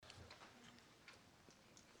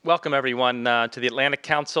Welcome, everyone, to the Atlantic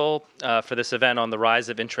Council for this event on the rise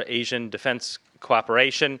of intra-Asian defense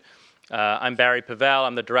cooperation. I'm Barry Pavel.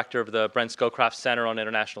 I'm the director of the Brent Scowcroft Center on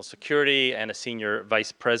International Security and a senior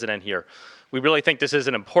vice president here. We really think this is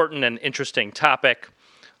an important and interesting topic,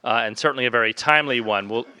 and certainly a very timely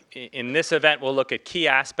one. In this event, we'll look at key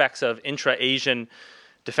aspects of intra-Asian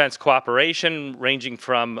defense cooperation, ranging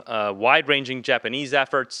from wide-ranging Japanese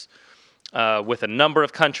efforts with a number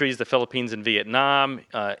of countries, the Philippines and Vietnam,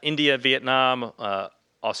 India, Vietnam,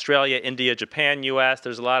 Australia, India, Japan, US.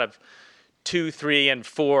 There's a lot of 2, 3, and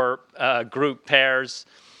 4 group pairs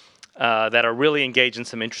that are really engaged in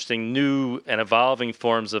some interesting new and evolving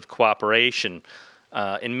forms of cooperation.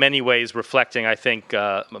 In many ways reflecting, I think,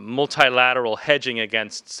 multilateral hedging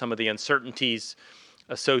against some of the uncertainties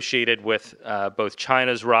associated with both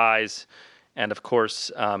China's rise and, of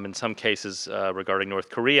course, in some cases regarding North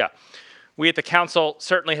Korea. We at the Council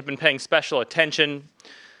certainly have been paying special attention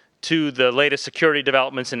to the latest security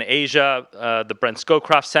developments in Asia. The Brent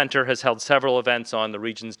Scowcroft Center has held several events on the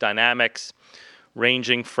region's dynamics,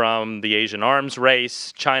 ranging from the Asian arms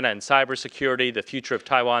race, China and cybersecurity, the future of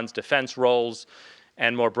Taiwan's defense roles,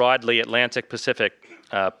 and more broadly, Atlantic-Pacific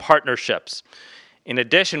partnerships. In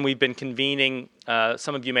addition, we've been convening,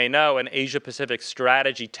 some of you may know, an Asia-Pacific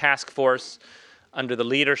Strategy Task Force under the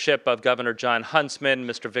leadership of Governor John Huntsman,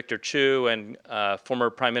 Mr. Victor Chu, and former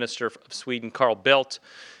Prime Minister of Sweden, Carl Bildt,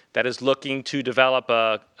 that is looking to develop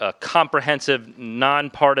a comprehensive,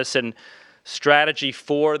 nonpartisan strategy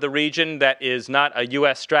for the region that is not a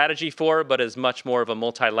U.S. strategy but is much more of a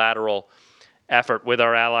multilateral effort with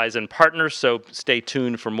our allies and partners, so stay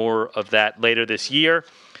tuned for more of that later this year.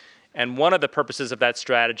 And one of the purposes of that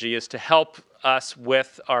strategy is to help us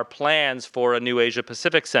with our plans for a new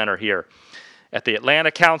Asia-Pacific Center here. At the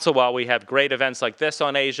Atlantic Council, while we have great events like this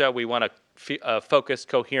on Asia, we want a focused,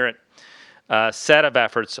 coherent set of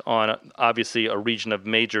efforts on, obviously, a region of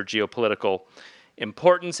major geopolitical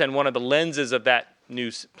importance. And one of the lenses of that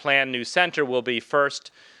planned new center will be,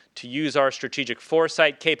 first, to use our strategic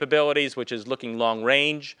foresight capabilities, which is looking long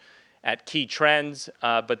range at key trends,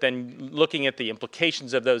 but then looking at the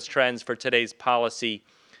implications of those trends for today's policy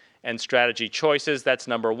and strategy choices. That's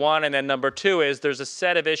number one. And then number two is there's a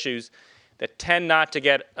set of issues that tend not to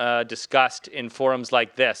get discussed in forums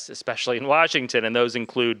like this, especially in Washington, and those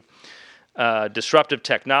include disruptive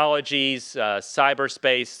technologies,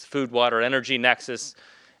 cyberspace, food, water, energy nexus,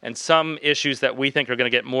 and some issues that we think are going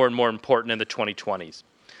to get more and more important in the 2020s.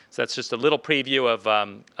 So that's just a little preview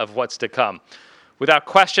of what's to come. Without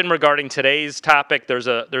question, regarding today's topic, there's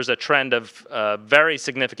a trend of very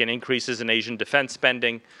significant increases in Asian defense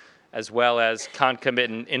spending, as well as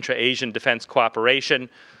concomitant intra-Asian defense cooperation.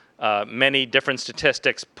 Many different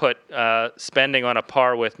statistics put spending on a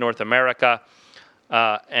par with North America,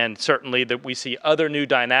 and certainly that we see other new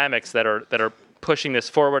dynamics that are pushing this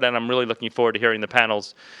forward, and I'm really looking forward to hearing the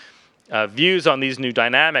panel's views on these new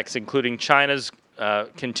dynamics, including China's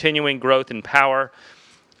continuing growth in power,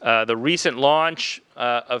 the recent launch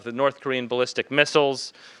of the North Korean ballistic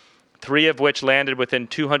missiles, 3 of which landed within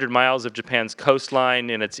 200 miles of Japan's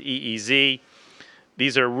coastline in its EEZ.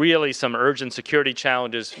 These are really some urgent security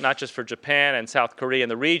challenges, not just for Japan and South Korea and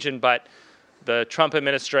the region, but the Trump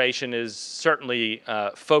administration is certainly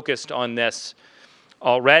focused on this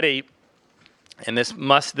already. And this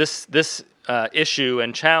issue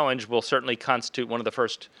and challenge will certainly constitute one of the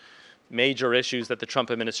first major issues that the Trump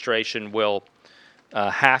administration will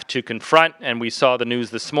have to confront. And we saw the news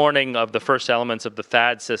this morning of the first elements of the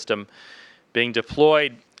THAAD system being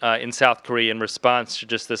deployed in South Korea in response to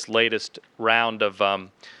just this latest round of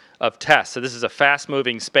tests. So this is a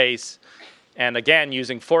fast-moving space, and again,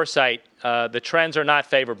 using foresight, the trends are not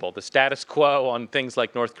favorable. The status quo on things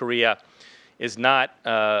like North Korea is not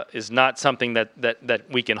something that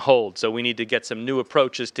we can hold. So we need to get some new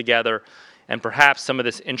approaches together, and perhaps some of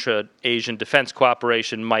this intra-Asian defense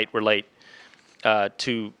cooperation might relate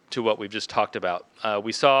to what we've just talked about.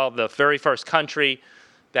 We saw the very first country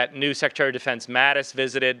that new Secretary of Defense Mattis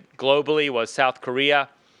visited globally was South Korea,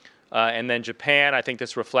 and then Japan. I think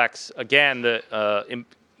this reflects, again, the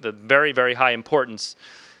very, very high importance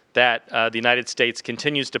that the United States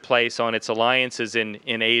continues to place on its alliances in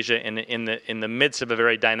Asia in the midst of a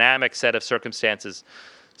very dynamic set of circumstances,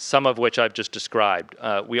 some of which I've just described.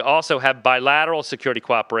 We also have bilateral security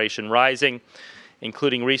cooperation rising,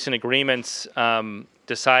 including recent agreements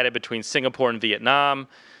decided between Singapore and Vietnam,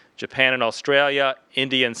 Japan and Australia,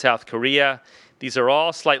 India and South Korea. These are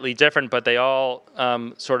all slightly different, but they all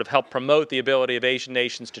sort of help promote the ability of Asian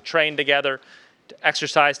nations to train together, to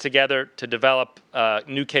exercise together, to develop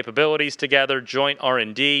new capabilities together, joint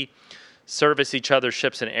R&D, service each other's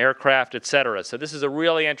ships and aircraft, etc. So this is a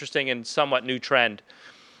really interesting and somewhat new trend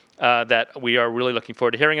that we are really looking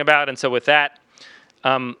forward to hearing about. And so with that,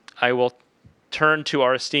 I will turn to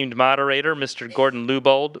our esteemed moderator, Mr. Gordon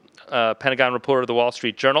Lubold, Pentagon reporter of the Wall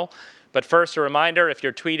Street Journal. But first, a reminder, if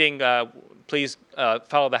you're tweeting, please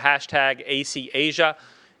follow the hashtag ACAsia,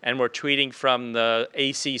 and we're tweeting from the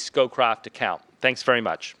AC Scowcroft account. Thanks very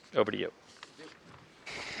much. Over to you.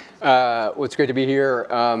 Well, it's great to be here.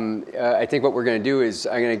 I think what we're going to do is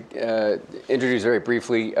I'm going to introduce very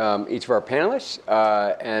briefly each of our panelists,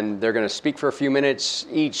 and they're going to speak for a few minutes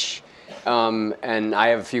each. And I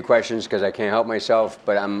have a few questions because I can't help myself,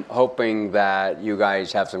 but I'm hoping that you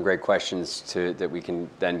guys have some great questions that we can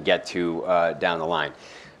then get to down the line.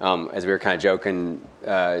 As we were kind of joking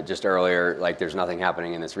just earlier, like there's nothing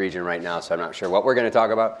happening in this region right now, so I'm not sure what we're going to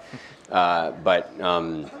talk about.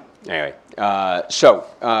 Anyway,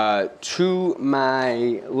 to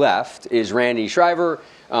my left is Randy Shriver,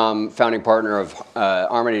 founding partner of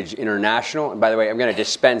Armitage International. And by the way, I'm going to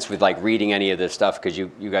dispense with like reading any of this stuff because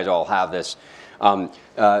you guys all have this.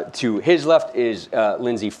 To his left is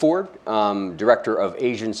Lindsay Ford, Director of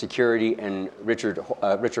Asian Security and Richard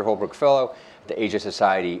Holbrook Fellow at the Asia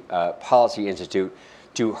Society Policy Institute.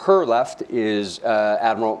 To her left is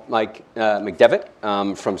Admiral Mike McDevitt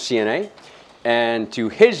from CNA. And to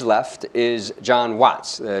his left is John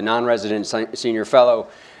Watts, the non-resident senior fellow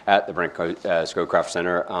at the Brent Scowcroft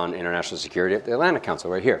Center on International Security at the Atlantic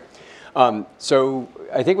Council, right here. So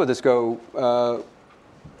I think we'll just go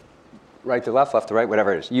right to left to right,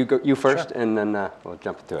 whatever it is. You first, sure. And then we'll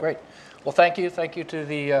jump into it. Great. Well, thank you. Thank you to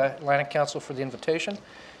the Atlantic Council for the invitation.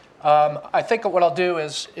 I think what I'll do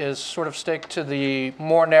is sort of stick to the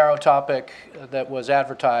more narrow topic that was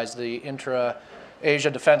advertised, the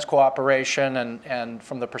Intra-Asia defense cooperation, and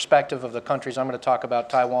from the perspective of the countries I'm going to talk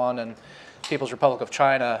about, Taiwan and People's Republic of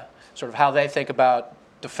China, sort of how they think about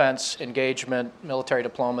defense engagement, military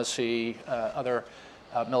diplomacy, other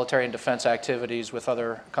military and defense activities with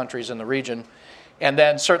other countries in the region, and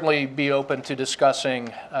then certainly be open to discussing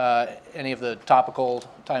any of the topical,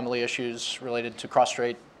 timely issues related to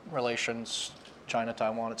cross-strait relations, China,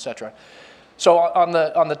 Taiwan, etc. So on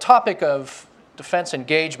the topic of defense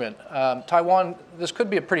engagement, Taiwan, this could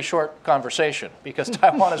be a pretty short conversation because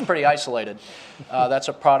Taiwan is pretty isolated. That's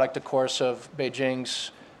a product, of course, of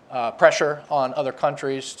Beijing's pressure on other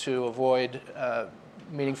countries to avoid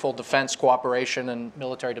meaningful defense cooperation and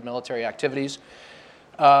military-to-military activities.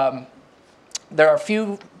 There are a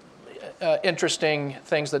few interesting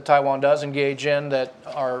things that Taiwan does engage in that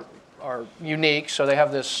are unique. So they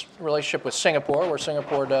have this relationship with Singapore, where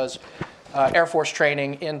Singapore does Air Force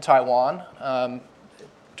training in Taiwan.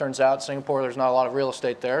 Turns out Singapore, there's not a lot of real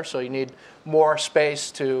estate there, so you need more space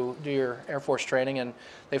to do your Air Force training. And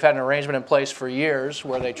they've had an arrangement in place for years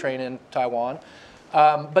where they train in Taiwan.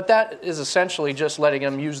 But that is essentially just letting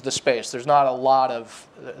them use the space. There's not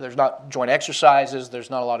joint exercises. There's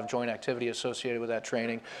not a lot of joint activity associated with that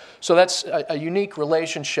training. So that's a unique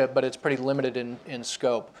relationship, but it's pretty limited in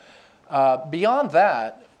scope. Beyond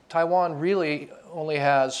that, Taiwan really only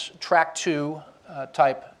has Track 2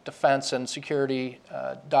 type defense and security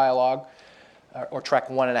dialogue, or Track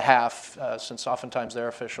 1.5, since oftentimes their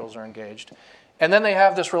officials are engaged. And then they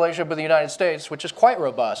have this relationship with the United States, which is quite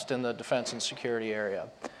robust in the defense and security area.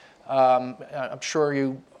 I'm sure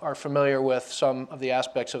you are familiar with some of the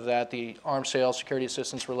aspects of that, the arms sales, security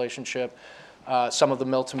assistance relationship, some of the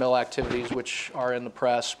mill-to-mill activities which are in the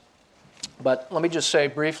press. But let me just say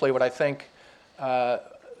briefly what I think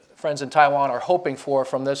friends in Taiwan are hoping for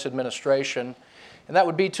from this administration, and that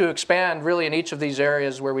would be to expand really in each of these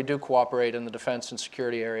areas where we do cooperate in the defense and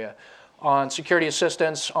security area. On security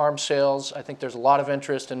assistance, arms sales, I think there's a lot of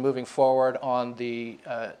interest in moving forward on the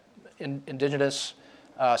indigenous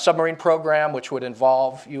submarine program, which would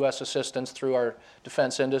involve U.S. assistance through our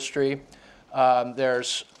defense industry.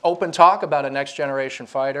 There's open talk about a next generation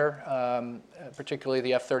fighter, particularly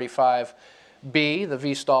the F-35B, the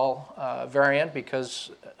VSTOL variant,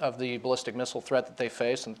 because of the ballistic missile threat that they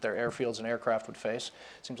face and that their airfields and aircraft would face.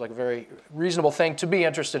 Seems like a very reasonable thing to be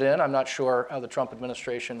interested in. I'm not sure how the Trump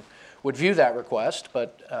administration would view that request,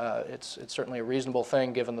 but it's certainly a reasonable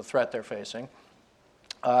thing given the threat they're facing.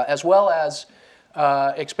 As well as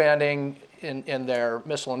expanding in their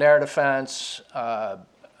missile and air defense,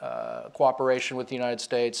 cooperation with the United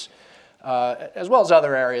States, as well as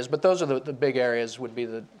other areas. But those are the big areas would be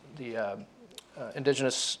the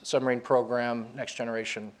indigenous submarine program, next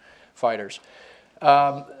generation fighters.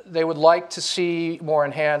 They would like to see more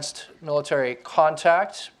enhanced military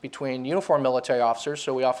contact between uniformed military officers.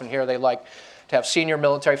 So we often hear they like to have senior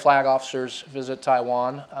military flag officers visit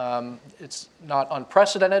Taiwan. It's not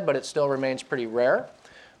unprecedented, but it still remains pretty rare.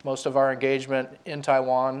 Most of our engagement in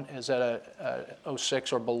Taiwan is at a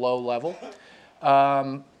 06 or below level.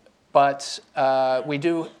 But we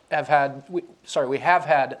have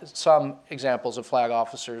had some examples of flag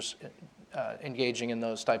officers engaging in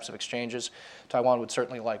those types of exchanges. Taiwan would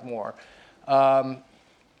certainly like more.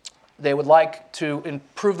 They would like to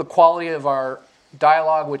improve the quality of our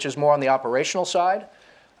dialogue, which is more on the operational side.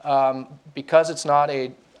 Because it's not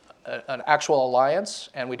an actual alliance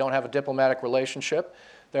and we don't have a diplomatic relationship,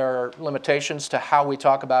 there are limitations to how we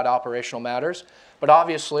talk about operational matters. But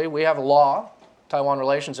obviously, we have a law, Taiwan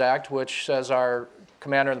Relations Act, which says our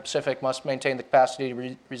commander in the Pacific must maintain the capacity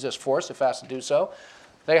to resist force if asked to do so.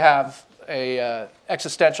 They have an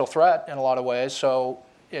existential threat in a lot of ways, so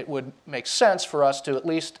it would make sense for us to at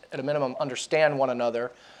least, at a minimum, understand one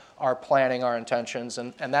another, our planning, our intentions,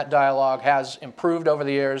 and that dialogue has improved over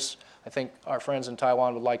the years. I think our friends in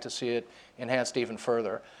Taiwan would like to see it enhanced even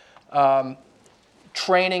further.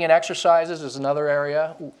 Training and exercises is another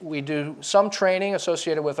area. We do some training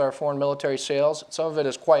associated with our foreign military sales. Some of it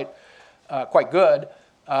is quite good,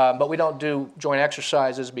 but we don't do joint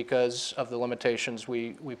exercises because of the limitations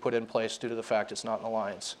we put in place due to the fact it's not an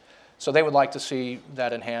alliance. So they would like to see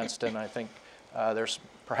that enhanced, and I think there's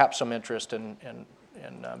perhaps some interest in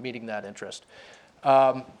meeting that interest.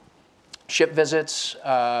 Ship visits,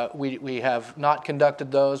 we have not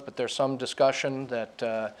conducted those, but there's some discussion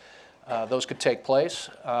that those could take place.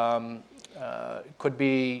 Could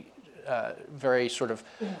be very sort of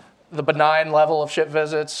the benign level of ship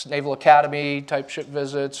visits, Naval Academy type ship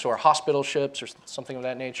visits, or hospital ships, or something of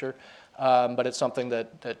that nature. But it's something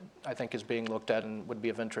that I think is being looked at and would be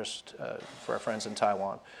of interest for our friends in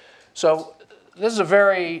Taiwan. So this is a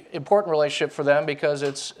very important relationship for them because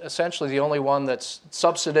it's essentially the only one that's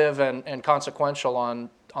substantive and consequential on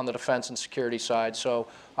the defense and security side. So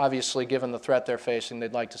obviously, given the threat they're facing,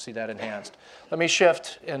 they'd like to see that enhanced. Let me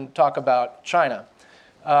shift and talk about China.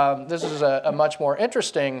 This is a much more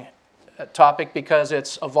interesting topic because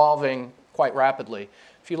it's evolving quite rapidly.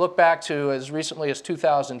 If you look back to as recently as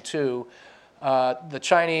 2002, the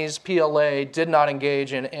Chinese PLA did not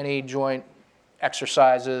engage in any joint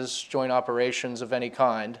exercises, joint operations of any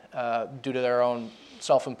kind due to their own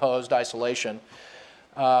self-imposed isolation.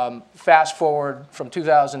 Fast forward from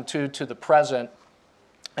 2002 to the present,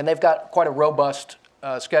 and they've got quite a robust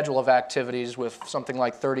schedule of activities with something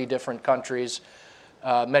like 30 different countries,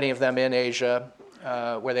 many of them in Asia,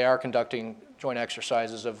 where they are conducting joint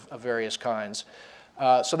exercises of various kinds.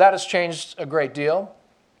 So that has changed a great deal.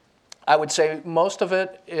 I would say most of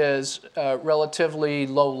it is relatively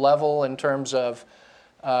low level in terms of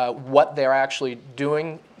what they're actually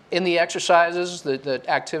doing in the exercises, the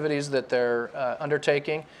activities that they're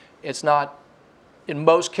undertaking. It's not, in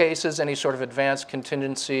most cases, any sort of advanced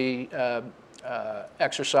contingency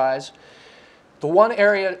exercise. The one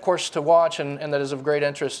area, of course, to watch and that is of great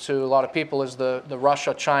interest to a lot of people is the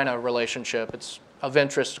Russia-China relationship. It's of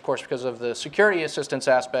interest, of course, because of the security assistance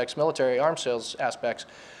aspects, military arms sales aspects,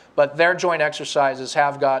 but their joint exercises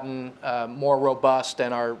have gotten more robust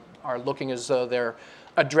and are looking as though they're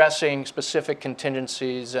addressing specific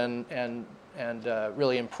contingencies and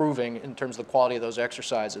really improving in terms of the quality of those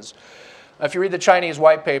exercises. If you read the Chinese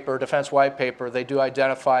white paper, defense white paper, they do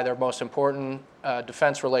identify their most important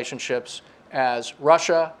defense relationships as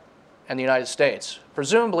Russia and the United States,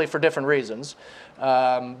 presumably for different reasons,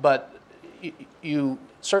 but you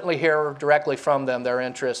certainly hear directly from them their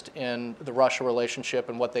interest in the Russia relationship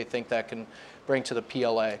and what they think that can bring to the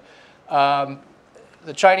PLA.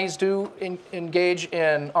 The Chinese do engage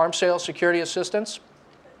in arms sales security assistance.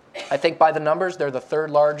 I think by the numbers, they're the third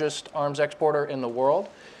largest arms exporter in the world.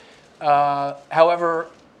 However,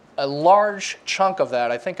 a large chunk of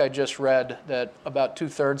that, I think I just read that about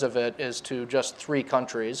 2/3 of it is to just 3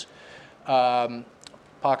 countries, Pakistan,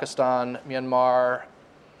 Myanmar,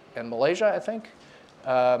 and Malaysia, I think.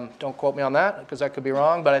 Don't quote me on that, because that could be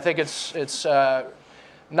wrong, but I think it's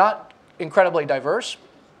not incredibly diverse.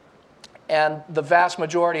 And the vast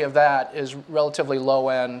majority of that is relatively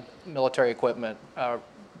low-end military equipment,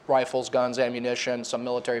 rifles, guns, ammunition, some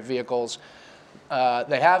military vehicles.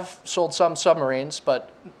 They have sold some submarines, but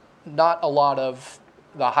not a lot of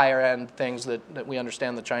the higher-end things that we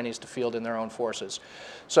understand the Chinese to field in their own forces.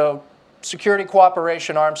 So security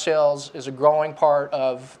cooperation, arms sales is a growing part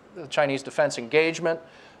of the Chinese defense engagement,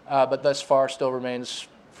 but thus far still remains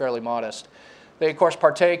fairly modest. They, of course,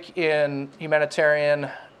 partake in humanitarian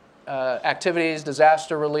activities,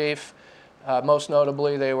 disaster relief. Most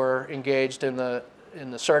notably, they were engaged in the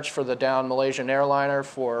search for the downed Malaysian airliner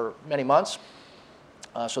for many months.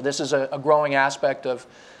 So this is a growing aspect of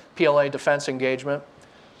PLA defense engagement.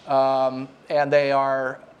 And they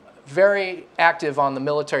are very active on the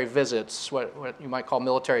military visits, what you might call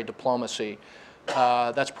military diplomacy.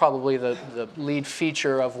 That's probably the lead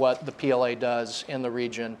feature of what the PLA does in the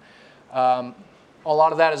region. A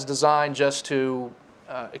lot of that is designed just to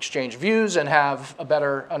exchange views and have a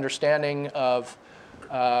better understanding of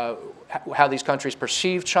how these countries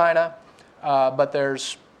perceive China. But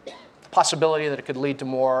there's possibility that it could lead to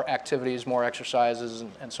more activities, more exercises,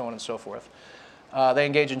 and so on and so forth. They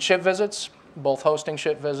engage in ship visits, both hosting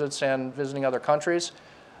ship visits and visiting other countries,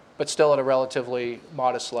 but still at a relatively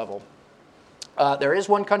modest level. There is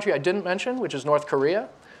one country I didn't mention, which is North Korea,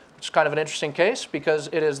 which is kind of an interesting case because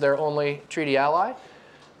it is their only treaty ally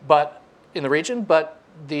but in the region, but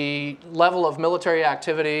the level of military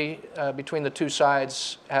activity between the two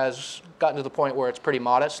sides has gotten to the point where it's pretty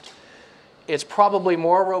modest. It's probably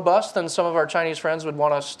more robust than some of our Chinese friends would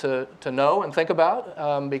want us to know and think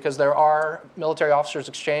about because there are military officers'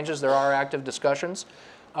 exchanges, there are active discussions,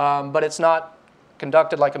 but it's not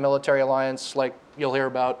conducted like a military alliance like you'll hear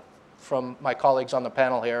about from my colleagues on the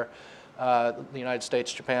panel here. The United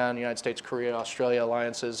States, Japan, United States, Korea, Australia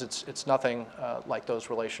alliances, it's nothing like those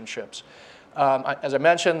relationships. As I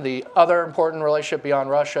mentioned, the other important relationship beyond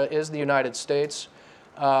Russia is the United States.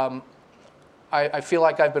 I feel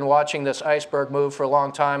like I've been watching this iceberg move for a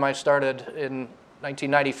long time. I started in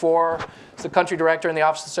 1994 as the country director in the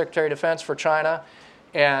Office of the Secretary of Defense for China,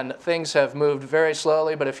 and things have moved very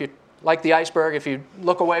slowly. But if you, like the iceberg, if you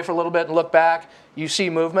look away for a little bit and look back, you see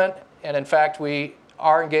movement. And in fact, we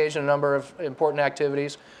are engaged in a number of important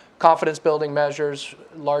activities, confidence-building measures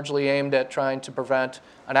largely aimed at trying to prevent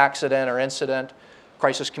an accident or incident,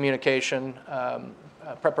 crisis communication,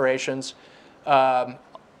 preparations,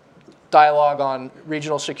 dialogue on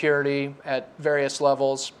regional security at various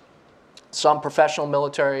levels, some professional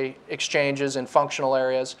military exchanges in functional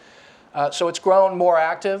areas. So it's grown more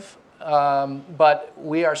active, but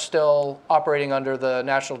we are still operating under the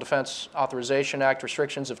National Defense Authorization Act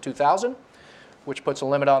restrictions of 2000, which puts a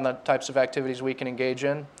limit on the types of activities we can engage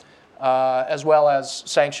in, as well as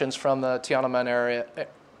sanctions from the Tiananmen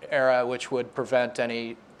era, which would prevent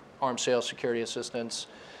any arms sales, security assistance,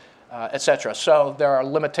 et cetera. So there are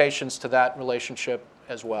limitations to that relationship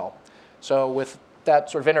as well. So with that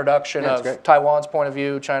sort of introduction of great. Taiwan's point of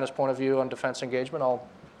view, China's point of view on defense engagement, I'll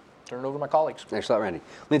turn it over to my colleagues. Thanks a lot, Randy.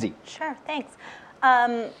 Lindsay. Sure, thanks.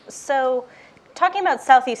 So talking about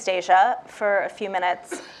Southeast Asia for a few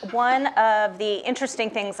minutes, one of the interesting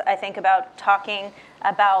things I think about talking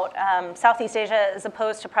about Southeast Asia as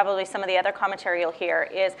opposed to probably some of the other commentary you'll hear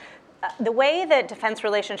is the way that defense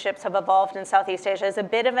relationships have evolved in Southeast Asia is a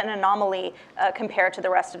bit of an anomaly compared to the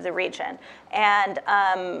rest of the region. And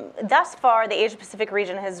thus far, the Asia-Pacific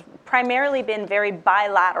region has primarily been very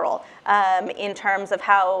bilateral in terms of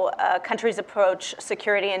how countries approach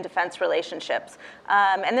security and defense relationships.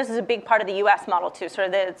 And this is a big part of the US model too, sort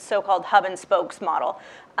of the so-called hub and spokes model.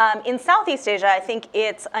 In Southeast Asia, I think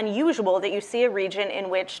it's unusual that you see a region in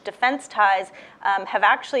which defense ties have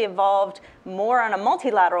actually evolved more on a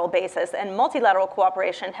multilateral basis, and multilateral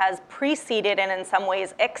cooperation has preceded and in some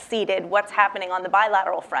ways exceeded what's happening on the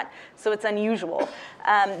bilateral front. So it's unusual.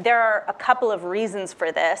 There are a couple of reasons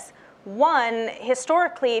for this. One,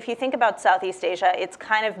 historically, if you think about Southeast Asia, it's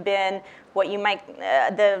kind of been what you might,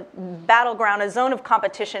 the battleground, a zone of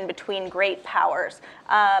competition between great powers.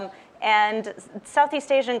 And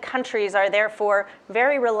Southeast Asian countries are therefore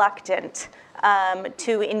very reluctant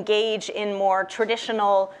to engage in more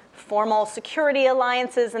traditional formal security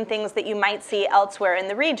alliances and things that you might see elsewhere in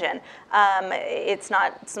the region. It's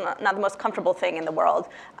not the most comfortable thing in the world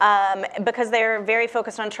because they're very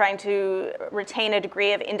focused on trying to retain a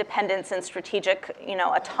degree of independence and strategic,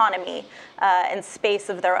 autonomy and space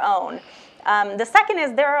of their own. The second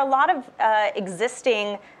is there are a lot of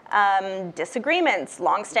existing disagreements,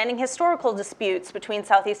 long-standing historical disputes between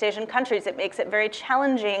Southeast Asian countries. It makes it very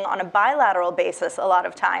challenging on a bilateral basis a lot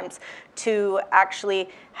of times to actually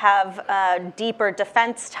have deeper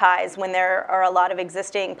defense ties when there are a lot of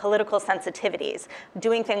existing political sensitivities.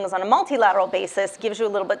 Doing things on a multilateral basis gives you a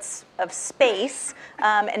little bit of space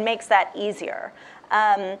and makes that easier.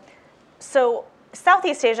 So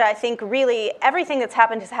Southeast Asia, I think really everything that's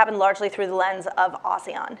happened has happened largely through the lens of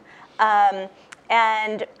ASEAN.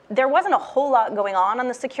 And there wasn't a whole lot going on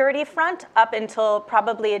the security front up until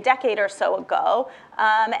probably a decade or so ago.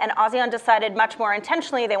 And ASEAN decided much more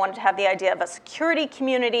intentionally they wanted to have the idea of a security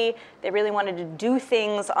community. They really wanted to do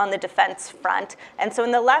things on the defense front. And so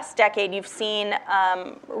in the last decade, you've seen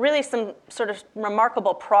really some sort of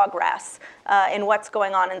remarkable progress in what's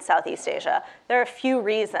going on in Southeast Asia. There are a few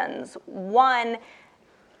reasons. One,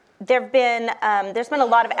 there's been a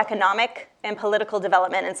lot of economic and political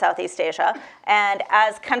development in Southeast Asia, and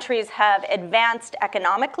as countries have advanced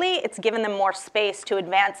economically, it's given them more space to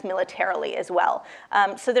advance militarily as well.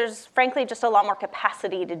 So there's frankly just a lot more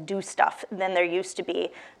capacity to do stuff than there used to be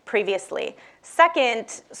previously.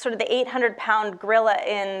 Second, sort of the 800-pound gorilla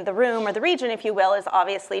in the room, or the region, if you will, is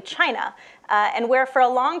obviously China. And where for a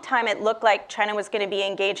long time it looked like China was going to be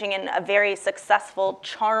engaging in a very successful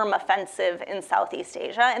charm offensive in Southeast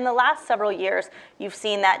Asia, in the last several years, you've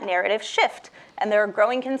seen that narrative shift. And there are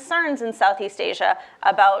growing concerns in Southeast Asia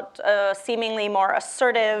about a seemingly more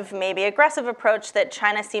assertive, maybe aggressive approach that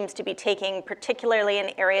China seems to be taking, particularly in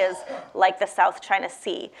areas like the South China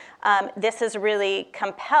Sea. This has really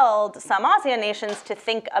compelled some ASEAN nations to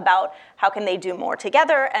think about how can they do more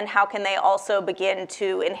together and how can they also begin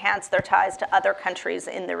to enhance their ties to other countries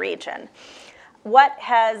in the region. What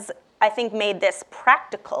has, I think, made this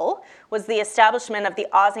practical was the establishment of the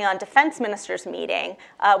ASEAN Defense Ministers meeting,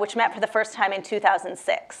 which met for the first time in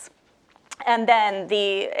 2006. And then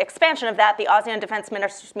the expansion of that, the ASEAN Defense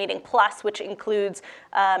Ministers Meeting Plus, which includes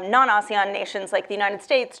non-ASEAN nations like the United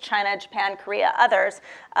States, China, Japan, Korea, others,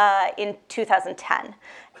 in 2010.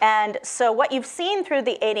 And so what you've seen through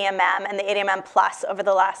the ADMM and the ADMM Plus over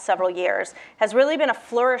the last several years has really been a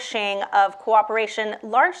flourishing of cooperation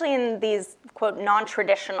largely in these, quote,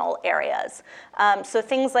 non-traditional areas. So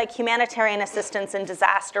things like humanitarian assistance and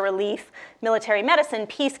disaster relief, military medicine,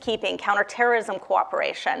 peacekeeping, counterterrorism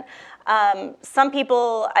cooperation. Some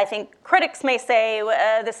people, I think critics may say,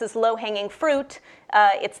 this is low-hanging fruit.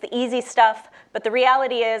 It's the easy stuff. But the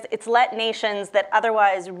reality is it's let nations that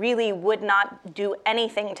otherwise really would not do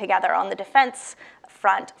anything together on the defense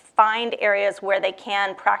front find areas where they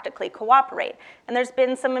can practically cooperate. And there's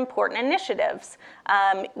been some important initiatives.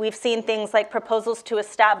 We've seen things like proposals to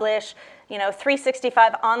establish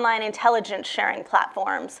 365 online intelligence sharing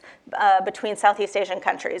platforms between Southeast Asian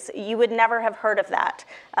countries. You would never have heard of that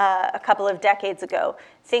a couple of decades ago.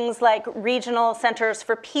 Things like regional centers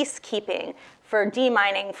for peacekeeping, for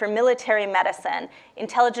demining, for military medicine,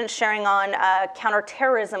 intelligence sharing on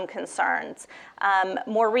counterterrorism concerns.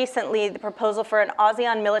 More recently, the proposal for an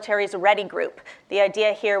ASEAN Militaries Ready Group. The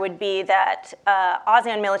idea here would be that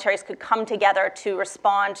ASEAN militaries could come together to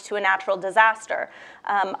respond to a natural disaster.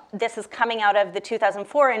 This is coming out of the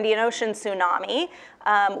 2004 Indian Ocean tsunami,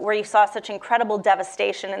 where you saw such incredible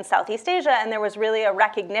devastation in Southeast Asia, and there was really a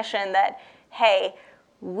recognition that, hey,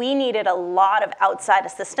 we needed a lot of outside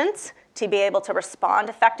assistance to be able to respond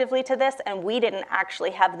effectively to this, and we didn't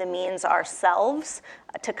actually have the means ourselves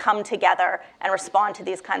to come together and respond to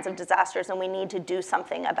these kinds of disasters, and we need to do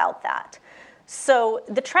something about that. So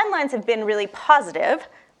the trend lines have been really positive.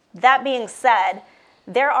 That being said,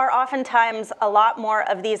 there are oftentimes a lot more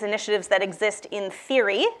of these initiatives that exist in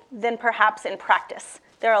theory than perhaps in practice.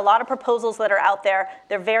 There are a lot of proposals that are out there.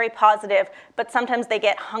 They're very positive, but sometimes they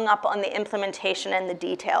get hung up on the implementation and the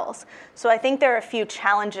details. So I think there are a few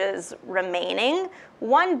challenges remaining.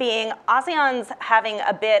 One being ASEAN's having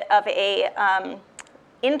a bit of a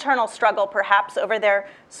internal struggle perhaps over their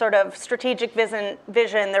sort of strategic vision,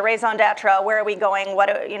 their raison d'etre, where are we going, what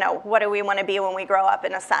do we want to be when we grow up,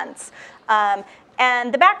 in a sense.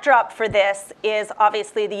 And the backdrop for this is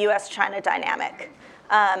obviously the US-China dynamic.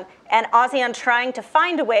 And ASEAN trying to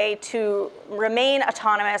find a way to remain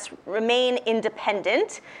autonomous, remain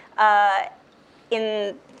independent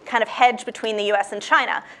in kind of hedge between the US and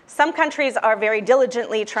China. Some countries are very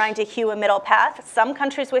diligently trying to hew a middle path. Some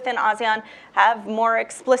countries within ASEAN have more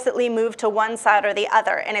explicitly moved to one side or the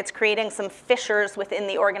other, and it's creating some fissures within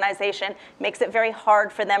the organization. Makes it very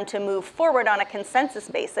hard for them to move forward on a consensus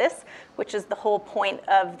basis, which is the whole point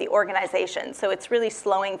of the organization. So it's really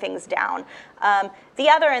slowing things down. The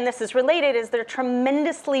other, and this is related, is there are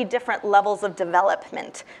tremendously different levels of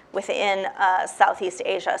development within Southeast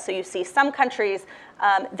Asia. So you see some countries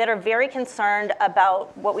that are very concerned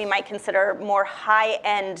about what we might consider more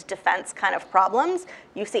high-end defense kind of problems.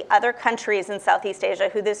 You see other countries in Southeast Asia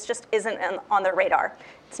who this just isn't on their radar.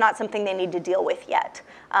 It's not something they need to deal with yet.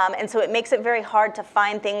 And so it makes it very hard to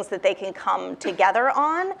find things that they can come together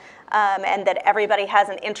on, and that everybody has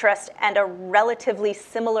an interest and a relatively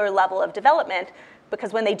similar level of development.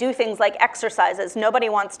 Because when they do things like exercises, nobody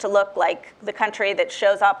wants to look like the country that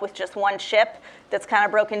shows up with just one ship that's kind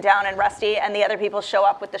of broken down and rusty, and the other people show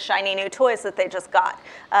up with the shiny new toys that they just got.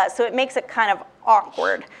 So it makes it kind of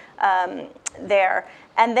awkward there.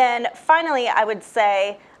 And then finally, I would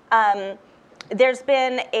say there's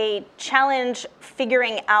been a challenge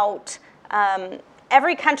figuring out,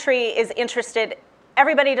 every country is interested,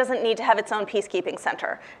 everybody doesn't need to have its own peacekeeping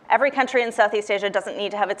center. Every country in Southeast Asia doesn't need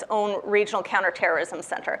to have its own regional counterterrorism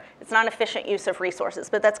center. It's not an efficient use of resources,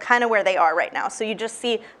 but that's kind of where they are right now. So you just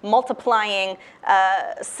see multiplying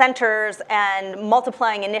centers and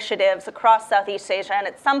multiplying initiatives across Southeast Asia, and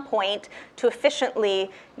at some point, to efficiently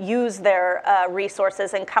use their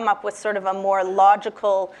resources and come up with sort of a more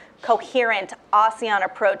logical, coherent ASEAN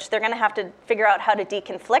approach, they're going to have to figure out how to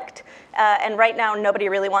deconflict. And right now, nobody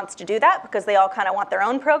really wants to do that because they all kind of want their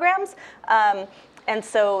own programs. And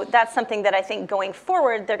so that's something that I think going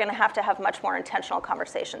forward, they're going to have much more intentional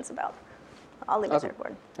conversations about. I'll leave it there,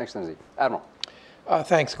 Gordon. Thanks, Lindsay. Admiral.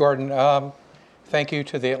 Thanks, Gordon. Thank you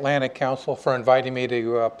to the Atlantic Council for inviting me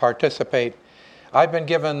to participate. I've been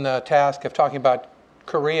given the task of talking about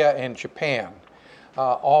Korea and Japan,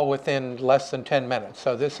 all within less than 10 minutes.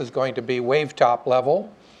 So this is going to be wave top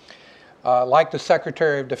level. Like the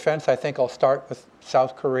Secretary of Defense, I think I'll start with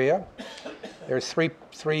South Korea. There's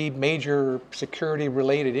three major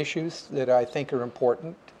security-related issues that I think are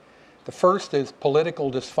important. The first is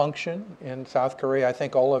political dysfunction in South Korea. I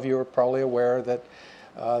think all of you are probably aware that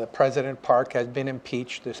President Park has been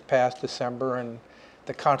impeached this past December, and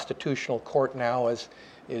the Constitutional Court now is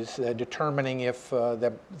determining if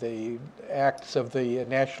the acts of the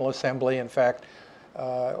National Assembly, in fact,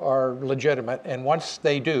 are legitimate. And once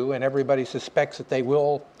they do, and everybody suspects that they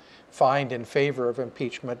will find in favor of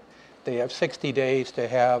impeachment, they have 60 days to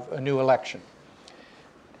have a new election.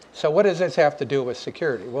 So what does this have to do with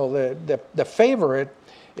security? Well, the favorite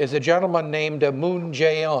is a gentleman named Moon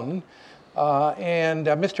Jae-in, and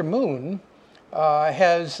Mr. Moon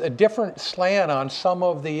has a different slant on some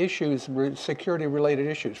of the issues, security-related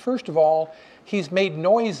issues. First of all, he's made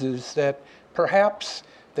noises that perhaps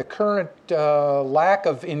the current lack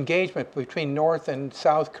of engagement between North and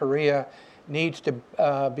South Korea needs to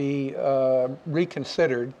be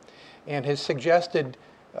reconsidered, and has suggested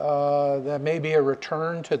that maybe a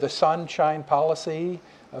return to the sunshine policy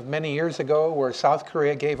of many years ago, where South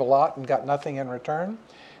Korea gave a lot and got nothing in return,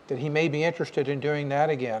 that he may be interested in doing that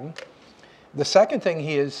again. The second thing,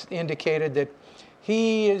 he has indicated that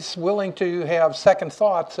he is willing to have second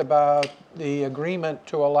thoughts about the agreement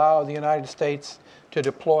to allow the United States to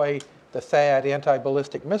deploy the THAAD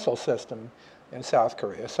anti-ballistic missile system in South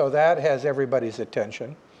Korea. So that has everybody's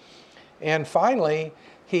attention. And finally,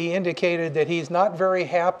 he indicated that he's not very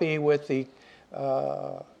happy with the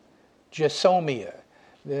GSOMIA,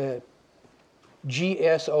 the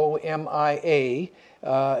GSOMIA.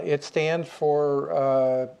 It stands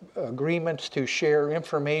for agreements to share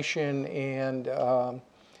information and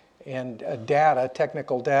data,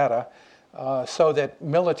 technical data, so that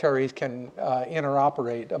militaries can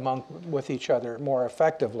interoperate with each other more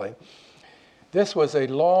effectively. This was a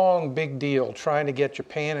long, big deal, trying to get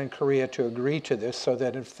Japan and Korea to agree to this, so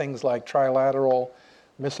that if things like trilateral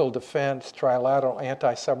missile defense, trilateral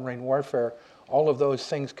anti-submarine warfare, all of those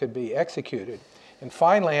things could be executed. And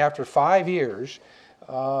finally, after 5 years,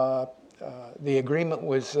 the agreement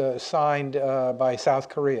was signed by South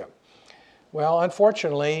Korea. Well,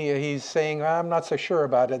 unfortunately, he's saying, I'm not so sure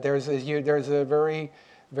about it. There's a very,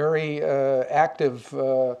 very active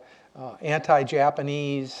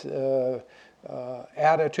anti-Japanese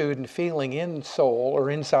attitude and feeling in Seoul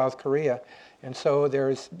or in South Korea. And so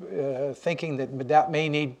there's thinking that may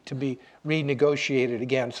need to be renegotiated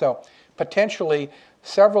again. So potentially,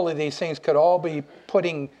 several of these things could all be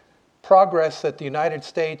putting progress that the United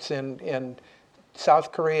States and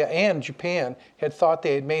South Korea and Japan had thought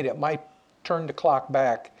they had made. It might turn the clock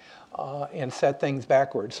back and set things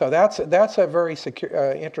backwards. So that's a very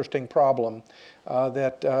interesting problem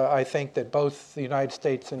that I think that both the United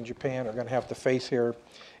States and Japan are going to have to face here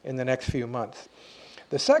in the next few months.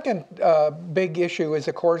 The second big issue is,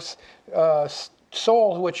 of course,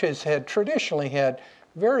 Seoul, which has traditionally had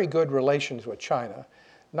very good relations with China.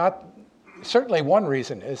 Certainly one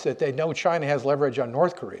reason is that they know China has leverage on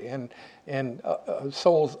North Korea, and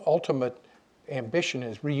Seoul's ultimate ambition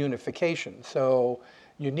is reunification. So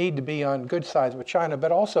you need to be on good sides with China,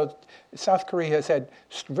 but also South Korea has had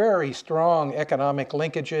very strong economic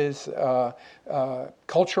linkages,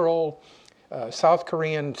 cultural. South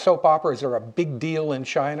Korean soap operas are a big deal in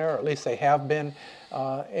China, or at least they have been,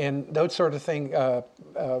 and those sort of things,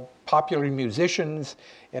 popular musicians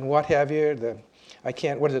and what have you. The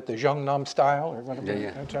Jeongnam style or whatever?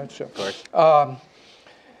 Yeah. Of course.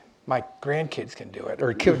 My grandkids can do it,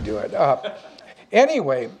 or could do it.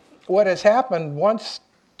 Anyway, what has happened once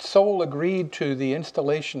Seoul agreed to the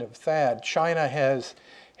installation of THAAD, China has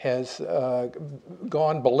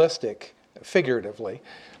gone ballistic figuratively,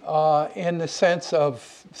 in the sense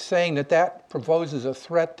of saying that that poses a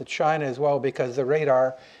threat to China as well, because the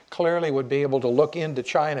radar clearly would be able to look into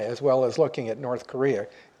China as well as looking at North Korea,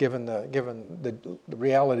 given the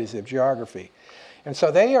realities of geography. And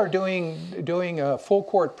so they are doing a full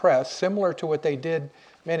court press, similar to what they did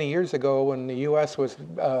many years ago when the U.S. was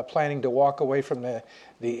planning to walk away from the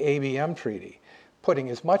ABM treaty, putting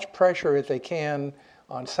as much pressure as they can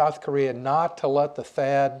on South Korea not to let the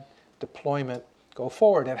THAAD deployment go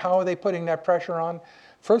forward. And how are they putting that pressure on?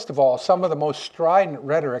 First of all, some of the most strident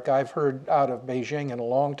rhetoric I've heard out of Beijing in a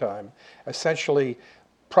long time, essentially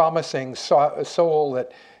promising Seoul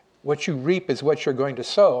that what you reap is what you're going to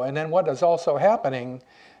sow. And then what is also happening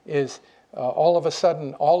is all of a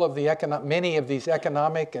sudden, many of these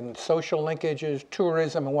economic and social linkages,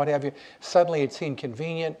 tourism and what have you, suddenly it's seen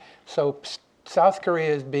convenient. So South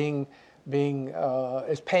Korea is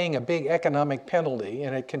is paying a big economic penalty,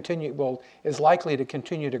 and is likely to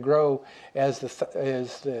continue to grow as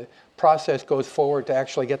the process goes forward to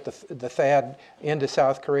actually get the THAAD into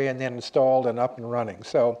South Korea and then installed and up and running.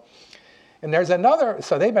 So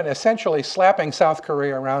they've been essentially slapping South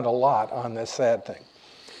Korea around a lot on this THAAD thing.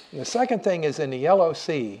 And the second thing is in the Yellow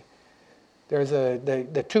Sea, there's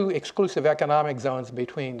the two exclusive economic zones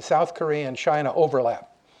between South Korea and China overlap.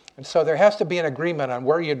 And so there has to be an agreement on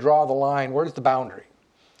where you draw the line, where's the boundary?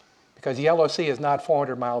 Because the Yellow Sea is not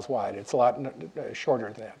 400 miles wide, it's a lot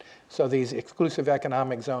shorter than that. So these exclusive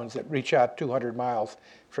economic zones that reach out 200 miles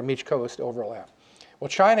from each coast overlap. Well,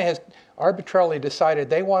 China has arbitrarily decided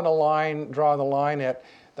they want to draw the line at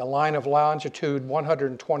the line of longitude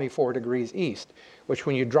 124 degrees east, which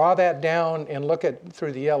when you draw that down and look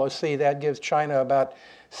through the Yellow Sea, that gives China about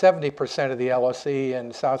 70% of the Yellow Sea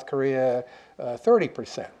and South Korea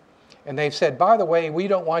 30%. And they've said, by the way, we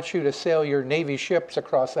don't want you to sail your Navy ships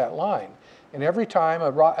across that line. And every time a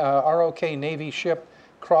ROK Navy ship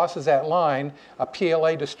crosses that line, a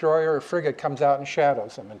PLA destroyer or frigate comes out and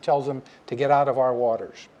shadows them and tells them to get out of our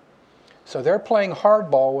waters. So they're playing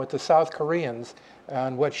hardball with the South Koreans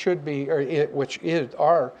on which is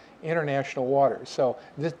our international waters. So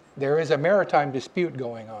there is a maritime dispute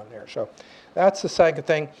going on there. So that's the second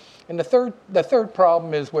thing. And the third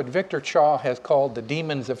problem is what Victor Cha has called the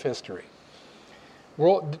demons of history.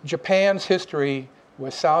 Japan's history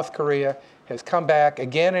with South Korea has come back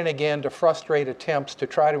again and again to frustrate attempts to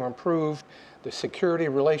try to improve the security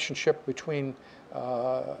relationship between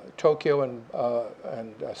Tokyo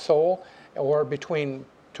and Seoul, or between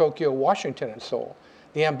Tokyo, Washington, and Seoul.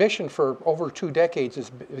 The ambition for over 2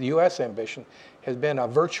 decades, the U.S. ambition, has been a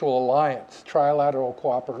virtual alliance, trilateral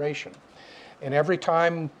cooperation. And every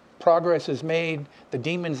time progress is made, the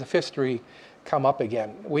demons of history come up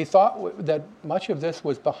again. We thought that much of this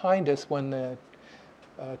was behind us when the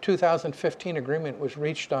 2015 agreement was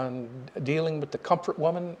reached on dealing with the comfort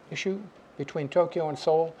woman issue between Tokyo and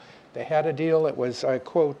Seoul. They had a deal that was, I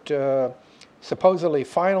quote, supposedly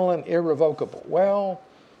final and irrevocable. Well,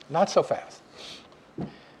 not so fast.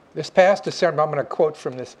 This past December, I'm going to quote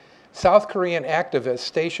from this, South Korean activists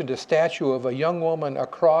stationed a statue of a young woman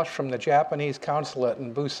across from the Japanese consulate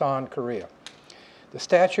in Busan, Korea. The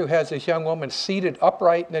statue has this young woman seated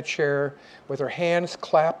upright in a chair with her hands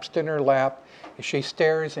clasped in her lap as she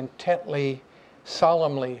stares intently,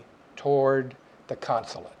 solemnly toward the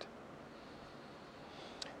consulate.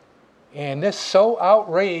 And this so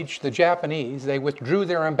outraged the Japanese, they withdrew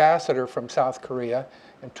their ambassador from South Korea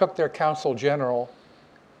and took their consul general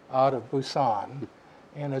out of Busan.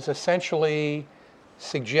 And it essentially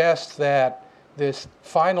suggests that this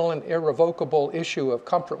final and irrevocable issue of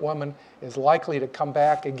comfort woman is likely to come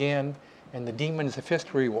back again, and the demons of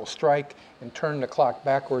history will strike and turn the clock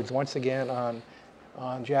backwards once again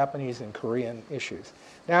on Japanese and Korean issues.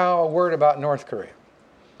 Now, a word about North Korea.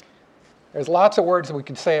 There's lots of words that we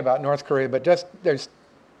could say about North Korea, but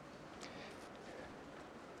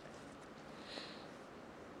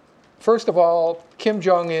first of all, Kim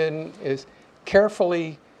Jong-un is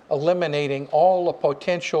carefully eliminating all the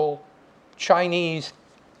potential Chinese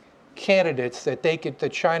candidates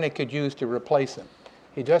that China could use to replace him.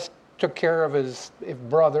 He just took care of his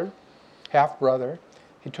brother, half-brother.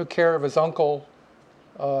 He took care of his uncle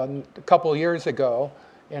a couple of years ago.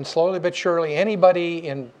 And slowly but surely, anybody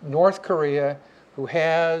in North Korea who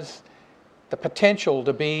has the potential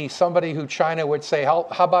to be somebody who China would say, how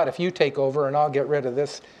about if you take over and I'll get rid of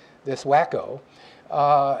this wacko,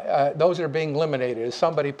 those are being eliminated. As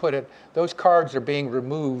somebody put it, those cards are being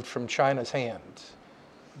removed from China's hands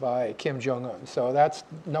by Kim Jong-un. So that's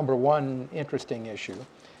number one interesting issue.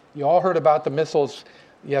 You all heard about the missiles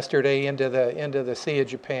yesterday into the Sea of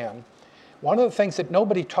Japan. One of the things that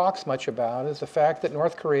nobody talks much about is the fact that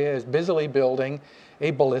North Korea is busily building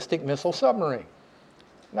a ballistic missile submarine.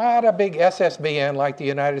 Not a big SSBN like the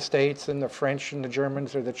United States and the French and the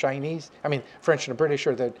Germans or the Chinese. I mean, French and the British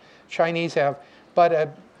or the Chinese have,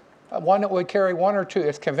 but one that would carry one or two,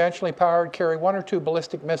 it's conventionally powered, carry one or two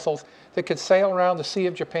ballistic missiles that could sail around the Sea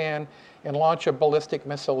of Japan and launch a ballistic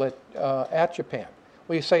missile at Japan.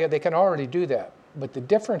 Well, you say they can already do that, but the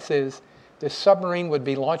difference is this submarine would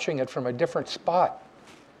be launching it from a different spot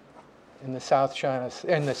in the South China,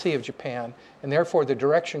 in the Sea of Japan, and therefore the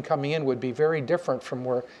direction coming in would be very different from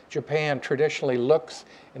where Japan traditionally looks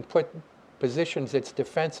and positions its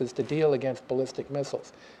defenses to deal against ballistic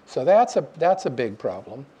missiles. So that's a big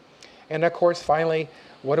problem. And of course, finally,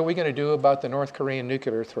 what are we going to do about the North Korean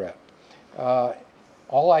nuclear threat?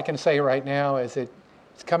 All I can say right now is it's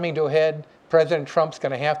coming to a head. President Trump's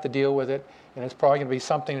going to have to deal with it, and it's probably going to be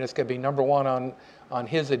something that's going to be number one on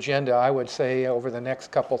his agenda, I would say, over the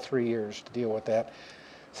next 3 years to deal with that.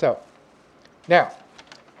 So, now,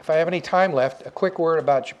 if I have any time left, a quick word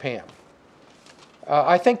about Japan.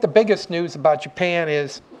 I think the biggest news about Japan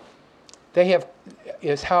is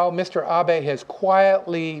how Mr. Abe has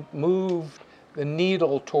quietly moved the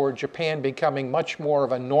needle toward Japan becoming much more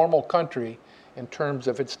of a normal country in terms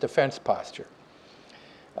of its defense posture.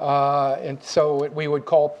 And so what we would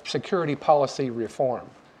call security policy reform.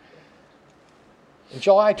 In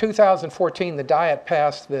July 2014, the Diet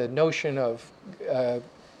passed the notion of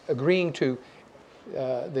agreeing to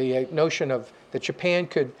the notion of that Japan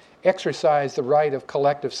could exercise the right of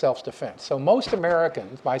collective self-defense. So most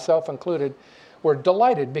Americans, myself included, were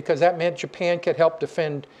delighted because that meant Japan could help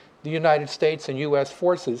defend the United States and U.S.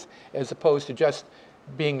 forces as opposed to just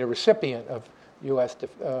being the recipient of U.S.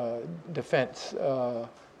 defense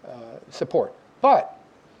support. But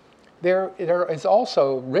there is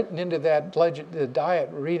also written into that the Diet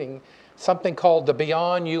reading something called the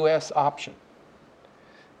Beyond U.S. option,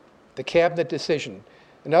 the cabinet decision.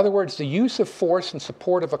 In other words, the use of force in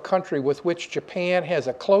support of a country with which Japan has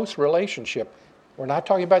a close relationship, we're not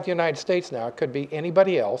talking about the United States now, it could be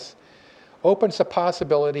anybody else, opens the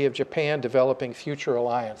possibility of Japan developing future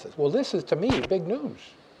alliances. Well, this is, to me, big news.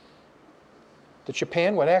 That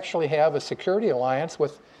Japan would actually have a security alliance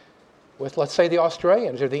with let's say, the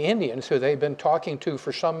Australians or the Indians, who they've been talking to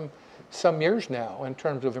for some years now in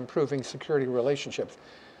terms of improving security relationships.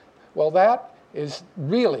 Well, that is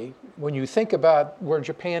really, when you think about where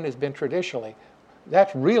Japan has been traditionally,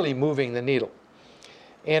 that's really moving the needle.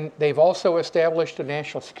 And they've also established a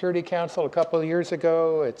National Security Council a couple of years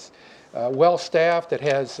ago. It's well-staffed. It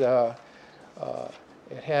has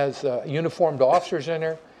uniformed officers in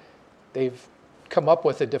there. They've come up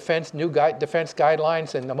with new defense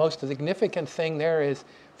guidelines, and the most significant thing there is,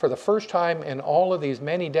 for the first time in all of these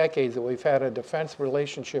many decades that we've had a defense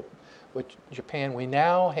relationship with Japan, we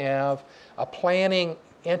now have a planning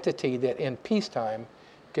entity that in peacetime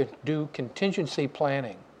can do contingency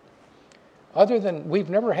planning. We've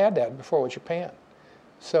never had that before with Japan.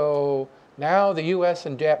 So now the U.S.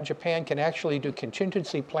 and Japan can actually do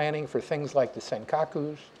contingency planning for things like the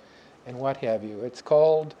Senkakus and what have you. It's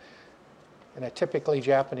called, in a typically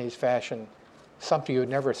Japanese fashion, something you would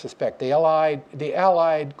never suspect, the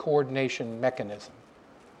Allied Coordination Mechanism.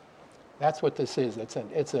 That's what this is.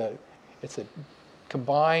 It's a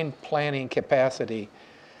combined planning capacity.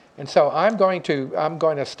 And so I'm going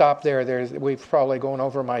to stop there. We've probably gone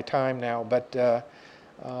over my time now, but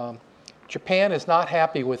Japan is not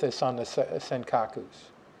happy with this on the Senkakus.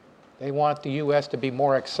 They want the U.S. to be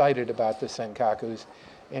more excited about the Senkakus.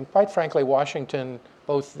 And quite frankly, Washington,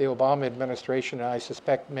 both the Obama administration and I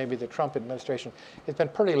suspect maybe the Trump administration, has been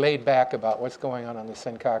pretty laid back about what's going on the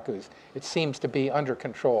Senkakus. It seems to be under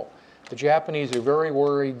control. The Japanese are very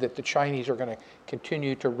worried that the Chinese are going to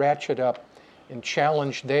continue to ratchet up and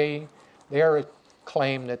challenge their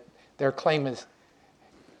claim is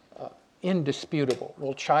indisputable.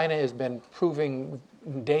 Well, China has been proving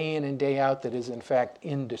day in and day out that is in fact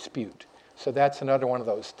in dispute. So that's another one of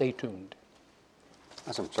those. Stay tuned.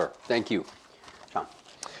 Awesome, sir. Thank you. John.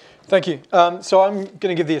 Thank you. So I'm going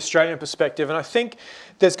to give the Australian perspective, and I think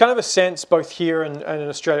there's kind of a sense both here and in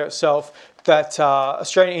Australia itself that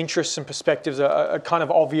Australian interests and perspectives are kind of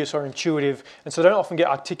obvious or intuitive, and so they don't often get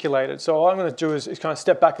articulated. So all I'm going to do is kind of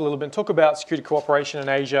step back a little bit and talk about security cooperation in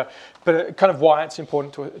Asia, but kind of why it's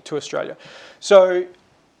important to Australia. So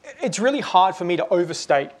it's really hard for me to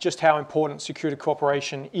overstate just how important security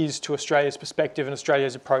cooperation is to Australia's perspective and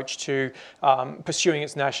Australia's approach to pursuing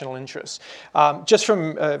its national interests. Just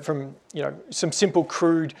from some simple,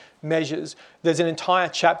 crude measures, there's an entire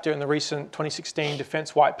chapter in the recent 2016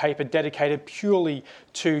 Defence White Paper dedicated purely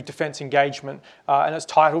to defence engagement, and it's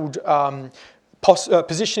titled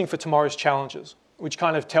Positioning for Tomorrow's Challenges, which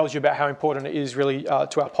kind of tells you about how important it is really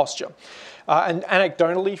to our posture. And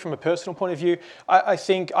anecdotally, from a personal point of view, I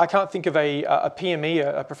can't think of a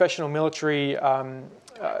PME, a professional military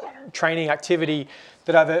training activity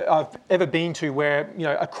that I've ever been to where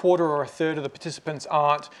a quarter or a third of the participants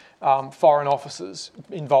aren't foreign officers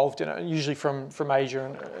involved in it, usually from Asia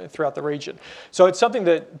and throughout the region. So it's something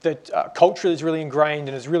that culturally is really ingrained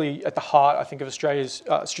and is really at the heart, I think, of Australia's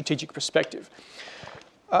strategic perspective.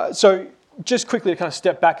 So just quickly to kind of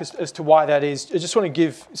step back as to why that is, I just want to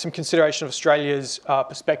give some consideration of Australia's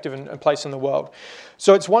perspective and place in the world.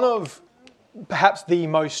 So it's one of perhaps the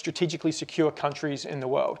most strategically secure countries in the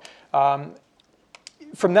world.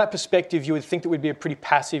 From that perspective, you would think that we'd be a pretty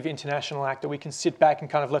passive international actor. We can sit back and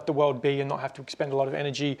kind of let the world be and not have to expend a lot of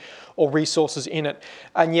energy or resources in it.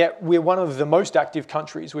 And yet we're one of the most active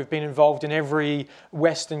countries. We've been involved in every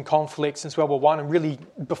Western conflict since World War I, and really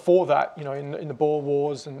before that, in the Boer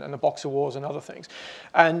Wars and the Boxer Wars and other things.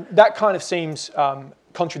 And that kind of seems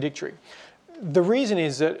contradictory. The reason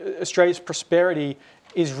is that Australia's prosperity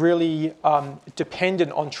is really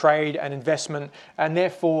dependent on trade and investment, and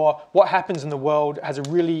therefore what happens in the world has a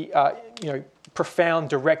really profound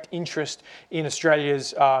direct interest in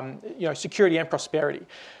Australia's security and prosperity.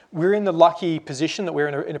 We're in the lucky position that we're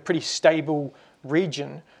in a pretty stable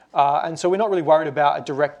region, and so we're not really worried about a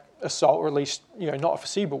direct assault, or at least not a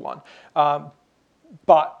foreseeable one.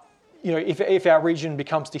 But if our region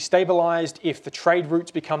becomes destabilized, if the trade routes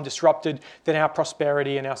become disrupted, then our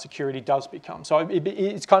prosperity and our security does become. So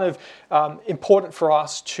it's kind of important for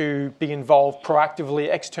us to be involved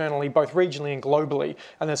proactively, externally, both regionally and globally.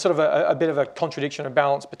 And there's sort of a bit of a contradiction, a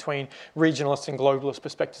balance between regionalist and globalist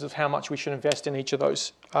perspectives of how much we should invest in each of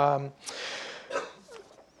those.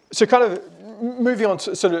 So kind of moving on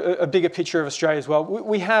to sort of a bigger picture of Australia as well,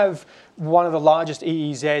 we have one of the largest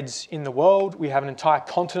EEZs in the world. We have an entire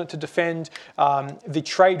continent to defend. The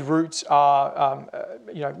trade routes are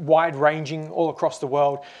wide-ranging all across the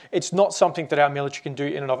world. It's not something that our military can do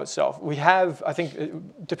in and of itself. We have, I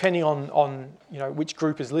think, depending on which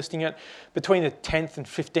group is listing it, between the 10th and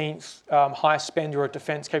 15th highest spender of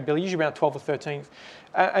defence capability, usually around 12th or 13th,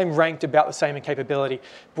 and ranked about the same in capability.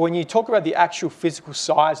 But when you talk about the actual physical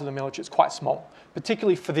size of the military, it's quite small,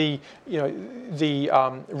 particularly for the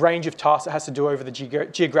range of tasks it has to do over the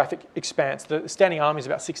geographic expanse. The standing army is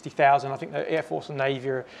about 60,000. I think the Air Force and Navy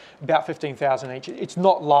are about 15,000 each. It's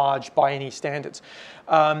not large by any standards.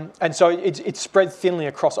 And so it's spread thinly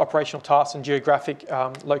across operational tasks and geographic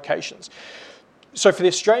locations. So for the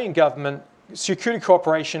Australian government, security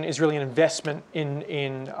cooperation is really an investment in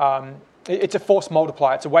it's a force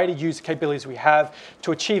multiplier. It's a way to use the capabilities we have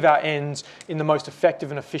to achieve our ends in the most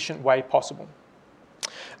effective and efficient way possible.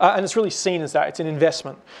 And it's really seen as that. It's an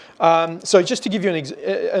investment. So just to give you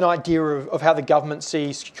an idea of how the government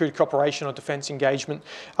sees security cooperation or defence engagement,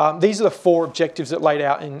 these are the 4 objectives that laid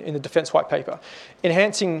out in the Defence White Paper.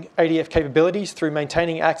 Enhancing ADF capabilities through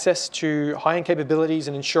maintaining access to high-end capabilities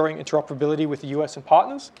and ensuring interoperability with the US and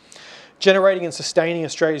partners. Generating and sustaining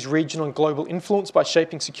Australia's regional and global influence by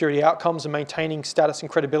shaping security outcomes and maintaining status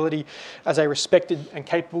and credibility as a respected and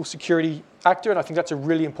capable security actor. And I think that's a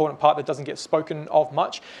really important part that doesn't get spoken of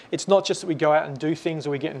much. It's not just that we go out and do things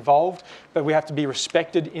or we get involved, but we have to be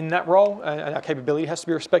respected in that role, and our capability has to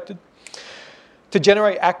be respected. To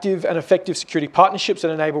generate active and effective security partnerships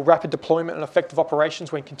that enable rapid deployment and effective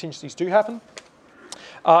operations when contingencies do happen.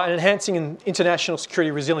 And enhancing international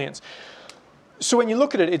security resilience. So when you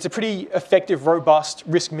look at it, it's a pretty effective, robust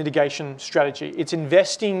risk mitigation strategy. It's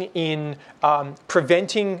investing in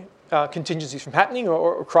preventing contingencies from happening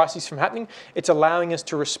or crises from happening. It's allowing us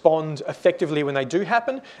to respond effectively when they do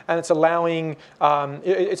happen, and it's allowing,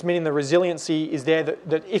 it's meaning the resiliency is there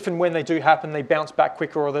that if and when they do happen, they bounce back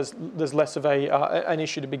quicker, or there's less of an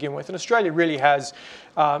issue to begin with. And Australia really has,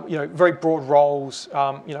 very broad roles,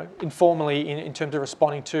 informally in terms of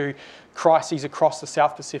responding to crises across the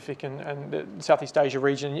South Pacific and the Southeast Asia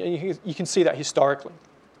region. You can see that historically.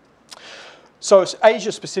 So it's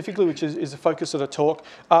Asia specifically, which is the focus of the talk.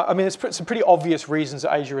 There's some pretty obvious reasons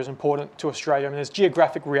that Asia is important to Australia. There's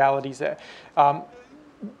geographic realities there.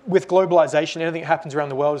 With globalization, anything that happens around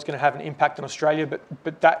the world is going to have an impact on Australia,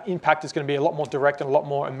 but that impact is going to be a lot more direct and a lot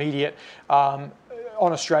more immediate on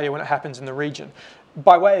Australia when it happens in the region.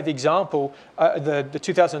 by way of example, the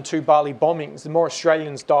 2002 Bali bombings, the more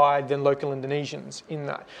Australians died than local Indonesians in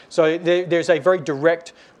that. So there's a very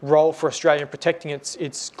direct role for Australia in protecting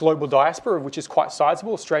its global diaspora, which is quite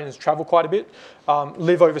sizable. Australians travel quite a bit,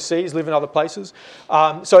 live overseas, live in other places.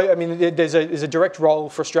 So, I mean, there's a direct role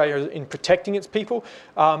for Australia in protecting its people,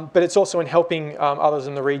 but it's also in helping others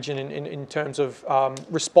in the region in terms of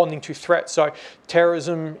responding to threats. So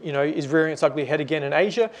terrorism, is rearing its ugly head again in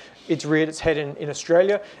Asia. It's reared its head in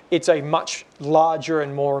Australia. It's a much larger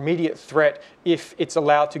and more immediate threat if it's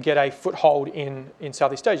allowed to get a foothold in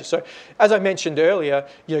Southeast Asia. So as I mentioned earlier,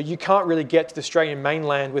 you can't really get to the Australian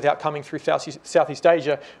mainland without coming through Southeast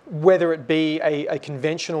Asia, whether it be a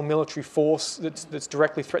conventional military force that's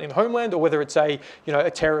directly threatening the homeland, or whether it's a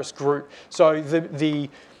terrorist group. So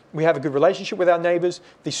we have a good relationship with our neighbours.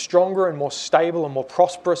 The stronger and more stable and more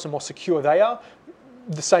prosperous and more secure they are,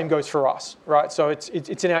 the same goes for us, right? So it's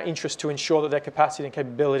in our interest to ensure that their capacity and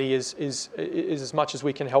capability is as much as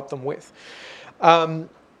we can help them with.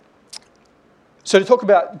 So to talk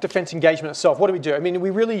about defence engagement itself, what do we do? I mean,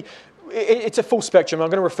 it's a full spectrum. I'm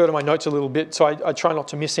going to refer to my notes a little bit, so I try not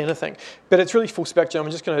to miss anything. But it's really full spectrum.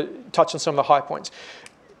 I'm just going to touch on some of the high points.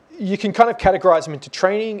 You can kind of categorize them into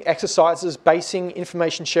training, exercises, basing,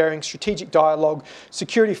 information sharing, strategic dialogue,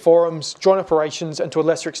 security forums, joint operations, and to a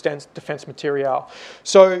lesser extent, defence material.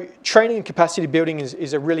 So training and capacity building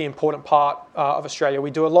is a really important part of Australia.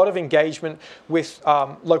 We do a lot of engagement with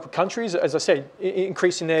local countries, as I said,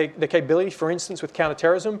 increasing their capability, for instance, with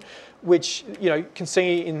counterterrorism, which can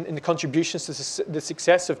see in the contributions to the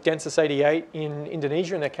success of Densus 88 in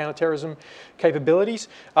Indonesia and their counterterrorism capabilities,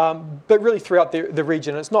 but really throughout the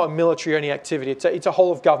region. It's not a military only activity, it's a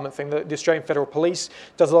whole of government thing. The Australian Federal Police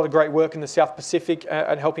does a lot of great work in the South Pacific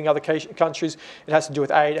and helping other countries. It has to do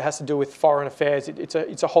with aid, it has to do with foreign affairs,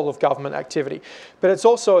 it's a whole of government activity. But it's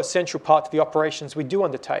also a central part to the operations we do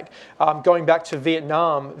undertake. Going back to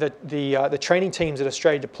Vietnam, the training teams that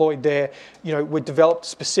Australia deployed there were developed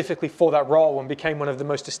specifically for that role and became one of the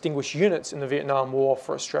most distinguished units in the Vietnam War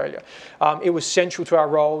for Australia. It was central to our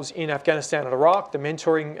roles in Afghanistan and Iraq, the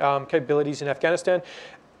mentoring capabilities in Afghanistan.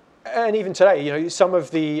 And even today, some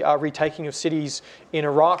of the retaking of cities in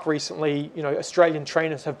Iraq recently, Australian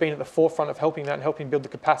trainers have been at the forefront of helping that and helping build the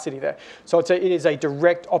capacity there. So it is a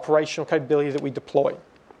direct operational capability that we deploy.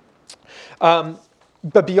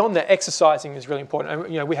 But beyond that, exercising is really important.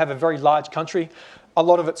 And, we have a very large country. A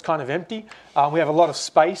lot of it's kind of empty. We have a lot of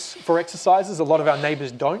space for exercises. A lot of our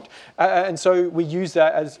neighbours don't. And so we use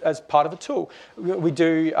that as part of a tool. We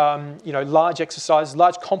do, large exercises,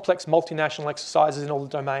 large complex multinational exercises in all the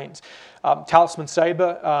domains. Talisman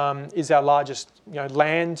Sabre is our largest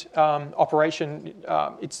land operation.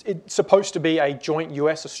 It's supposed to be a joint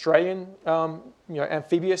US-Australian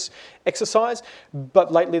amphibious exercise,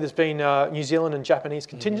 but lately there's been New Zealand and Japanese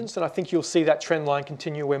contingents, and I think you'll see that trend line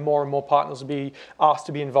continue where more and more partners will be asked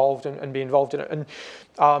to be involved and be involved in it. And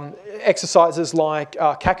exercises like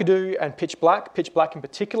Kakadu and Pitch Black in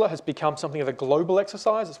particular, has become something of a global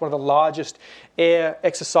exercise. It's one of the largest air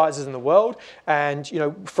exercises in the world, and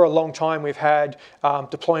for a long time we've had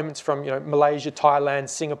deployments from Malaysia, Thailand,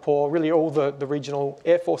 Singapore, really all the regional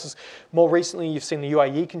air forces. More recently, you've seen the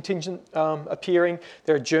UAE contingent appearing.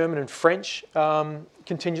 There are German and French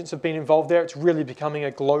contingents have been involved there. It's really becoming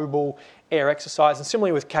a global air exercise. And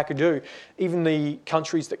similarly with Kakadu, even the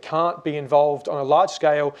countries that can't be involved on a large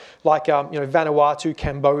scale, like Vanuatu,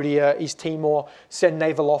 Cambodia, East Timor, send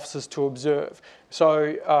naval officers to observe.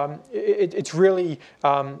 So it's really,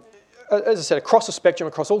 as I said, across the spectrum,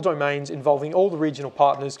 across all domains, involving all the regional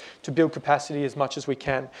partners to build capacity as much as we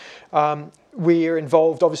can. We're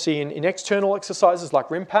involved, obviously, in external exercises like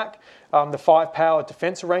RIMPAC, the 5-power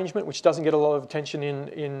defence arrangement, which doesn't get a lot of attention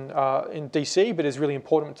in DC, but is really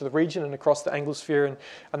important to the region and across the Anglosphere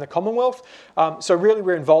and the Commonwealth. So really,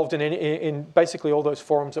 we're involved in basically all those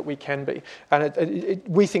forums that we can be, and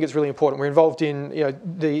we think it's really important. We're involved in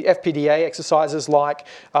the FPDA exercises like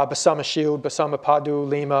Bersama Shield, Bersama Padu,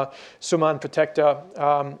 Lima, Suman Protector.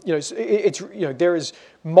 There is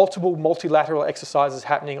multiple multilateral exercises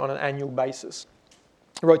happening on an annual basis,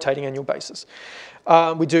 rotating annual basis.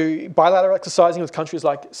 We do bilateral exercising with countries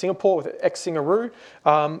like Singapore, with ex-Singaroo.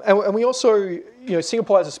 And we also,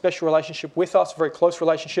 Singapore has a special relationship with us, a very close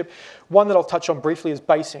relationship. One that I'll touch on briefly is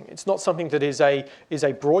basing. It's not something that is a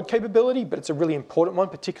broad capability, but it's a really important one,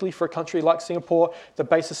 particularly for a country like Singapore that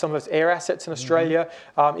bases some of its air assets in Australia.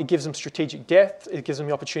 It gives them strategic depth. It gives them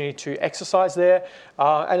the opportunity to exercise there.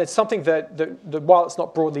 And it's something that while it's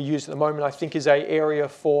not broadly used at the moment, I think is an area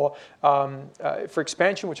for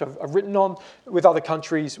expansion, which I've written on with other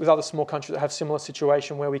countries, with other small countries that have similar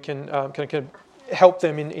situation where we can help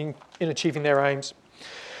them in achieving their aims.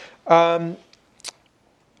 I'll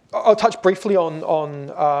touch briefly on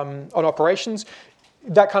operations.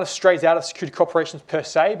 That kind of strays out of security cooperations per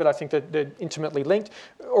se, but I think that they're intimately linked.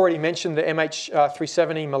 Already mentioned the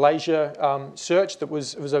MH370 Malaysia search. That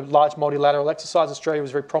was a large multilateral exercise Australia was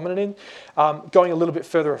very prominent in. Going a little bit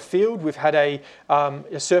further afield, we've had a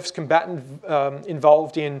surface combatant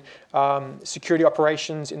involved in security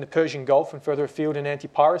operations in the Persian Gulf and further afield in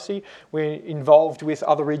anti-piracy. We're involved with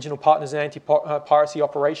other regional partners in anti-piracy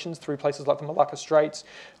operations through places like the Malacca Straits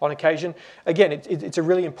on occasion. Again, it's a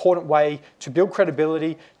really important way to build credibility,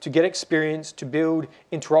 to get experience, to build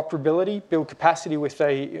interoperability, build capacity with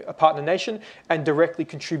a partner nation, and directly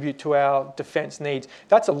contribute to our defence needs.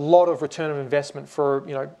 That's a lot of return of investment for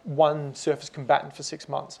one surface combatant for 6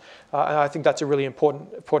 months, and I think that's a really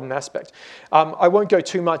important aspect. I won't go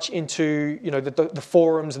too much into the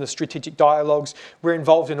forums and the strategic dialogues. We're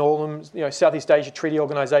involved in all of them. Southeast Asia Treaty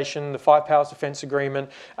Organisation, the Five Powers Defence Agreement,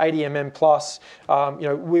 ADMM Plus.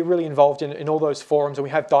 We're really involved in all those forums, and we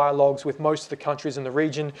have dialogues with most of the countries in the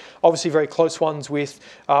region. Obviously, very close ones with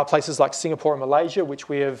places like Singapore and Malaysia, which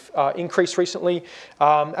we have increased recently,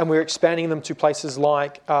 and we're expanding them to places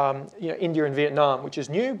like India and Vietnam, which is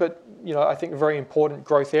new, but I think a very important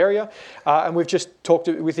growth area. And we've just talked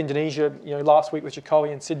with Indonesia, last week with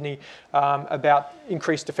Jokowi in Sydney, about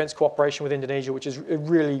increased defence cooperation with Indonesia, which is a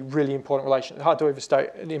really, really important relation. Hard to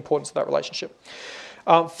overstate the importance of that relationship.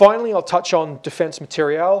 Finally, I'll touch on defence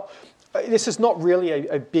materiel. This is not really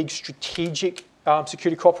a big strategic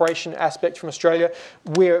security cooperation aspect from Australia.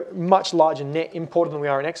 We're much larger net importer than we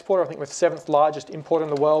are an exporter. I think we're the 7th largest importer in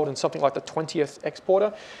the world and something like the 20th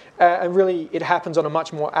exporter. And really, it happens on a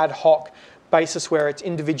much more ad hoc basis where it's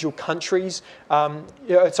individual countries,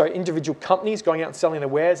 individual companies going out and selling their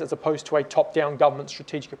wares as opposed to a top-down government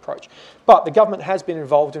strategic approach. But the government has been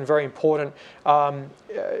involved in very important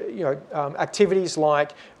activities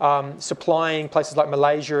like supplying places like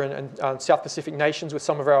Malaysia and South Pacific nations with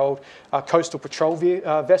some of our old coastal patrol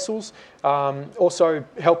vessels. Also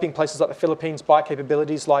helping places like the Philippines buy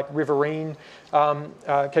capabilities like riverine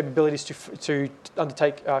capabilities to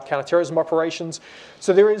undertake counterterrorism operations.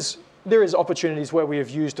 So there is opportunities where we have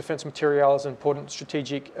used defence material as an important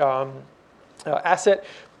strategic asset,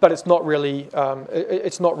 but it's not really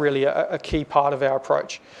a key part of our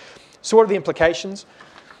approach. So what are the implications?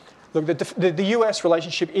 Look, the US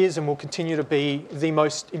relationship is and will continue to be the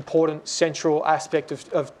most important central aspect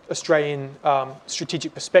of Australian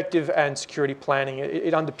strategic perspective and security planning.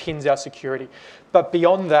 It underpins our security. But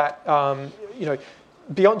beyond that,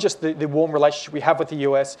 beyond just the warm relationship we have with the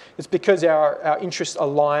US, it's because our interests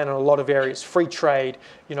align on a lot of areas. Free trade,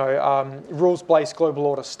 rules-based global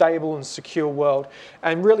order, stable and secure world.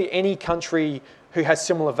 And really any country who has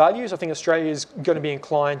similar values, I think Australia is going to be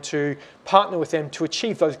inclined to partner with them to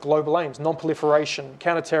achieve those global aims: non-proliferation,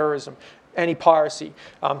 counter-terrorism, anti-piracy,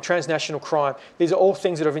 transnational crime. These are all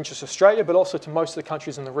things that are of interest to Australia, but also to most of the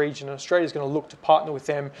countries in the region. And Australia is going to look to partner with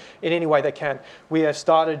them in any way they can. We have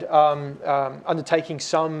started undertaking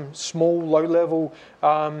some small, low-level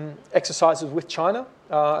exercises with China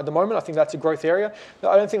at the moment. I think that's a growth area.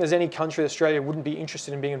 I don't think there's any country that Australia wouldn't be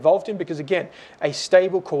interested in being involved in because, again, a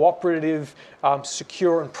stable, cooperative,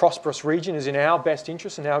 secure and prosperous region is in our best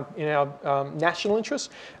interest, in our national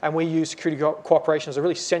interest, and we use security cooperation as a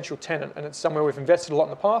really central tenet, and it's somewhere we've invested a lot in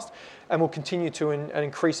the past and will continue to and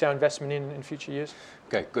increase our investment in future years.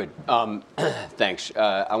 Okay, good. Thanks.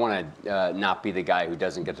 I want to not be the guy who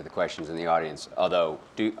doesn't get to the questions in the audience, although,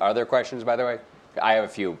 are there questions, by the way? I have a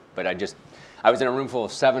few, but I was in a room full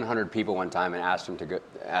of 700 people one time and asked them to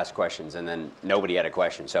ask questions, and then nobody had a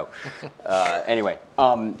question. So anyway,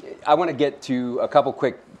 I want to get to a couple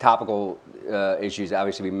quick topical issues.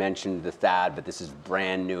 Obviously, we mentioned the THAAD, but this is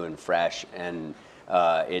brand new and fresh, and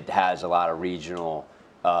it has a lot of regional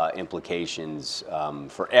implications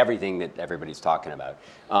for everything that everybody's talking about.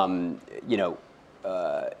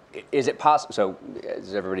 Is it possible? So,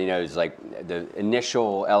 as everybody knows, like the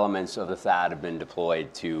initial elements of the THAAD have been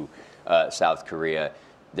deployed to South Korea.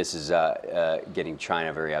 This is getting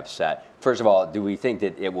China very upset. First of all, do we think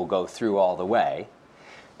that it will go through all the way?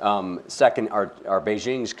 Second, are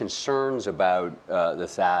Beijing's concerns about the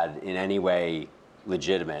THAAD in any way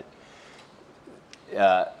legitimate?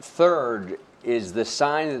 Third, is the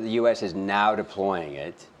sign that the U.S. is now deploying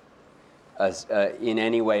it in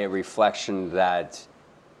any way a reflection that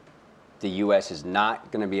the U.S. is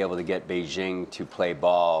not going to be able to get Beijing to play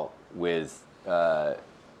ball with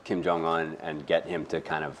Kim Jong-un and get him to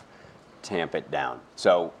kind of tamp it down?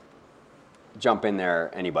 So jump in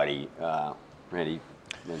there, anybody. Randy,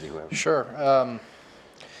 Lindsay, whoever. Sure.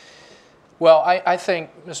 Well, I think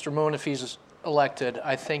Mr. Moon, if he's elected,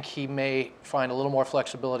 I think he may find a little more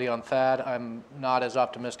flexibility on THAAD. I'm not as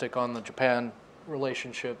optimistic on the Japan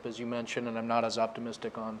relationship as you mentioned, and I'm not as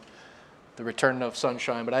optimistic on the return of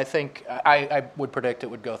sunshine. But I think I would predict it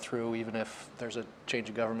would go through even if there's a change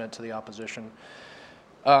of government to the opposition.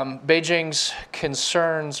 Beijing's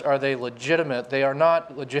concerns, are they legitimate? They are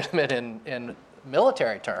not legitimate in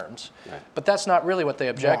military terms, right. But that's not really what they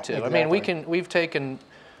object to. Exactly. I mean, we've taken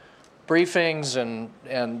briefings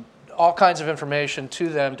and all kinds of information to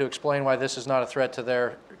them to explain why this is not a threat to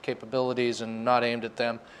their capabilities and not aimed at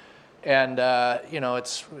them. And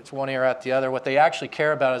it's one ear out the other. What they actually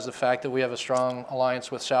care about is the fact that we have a strong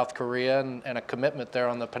alliance with South Korea and a commitment there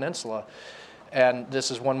on the peninsula. And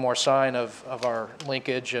this is one more sign of our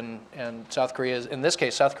linkage and South Korea's, in this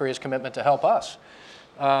case, South Korea's commitment to help us.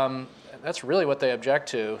 That's really what they object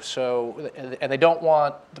to. So, and they don't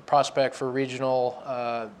want the prospect for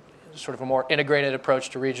regional sort of a more integrated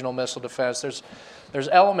approach to regional missile defense. There's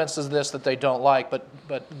elements of this that they don't like, but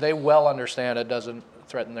they well understand it doesn't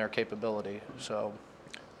threaten their capability. So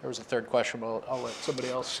there was a third question, but I'll let somebody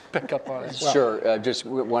else pick up on it. Sure. Just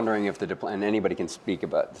wondering if and anybody can speak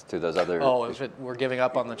about to those other. Oh, if we're giving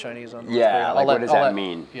up on the Chinese on North Korea. Like what does that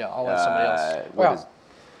mean? Yeah, I'll let somebody else.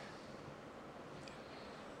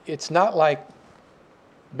 It's not like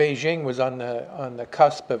Beijing was on the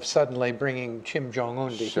cusp of suddenly bringing Kim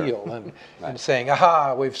Jong-un to heel and, and saying,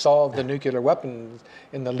 aha, we've solved the nuclear weapons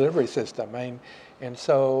in the delivery system. And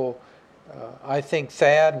so I think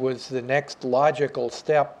THAAD was the next logical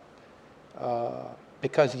step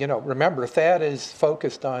because, remember, THAAD is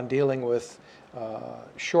focused on dealing with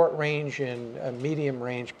short-range and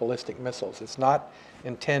medium-range ballistic missiles. It's not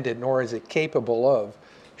intended, nor is it capable of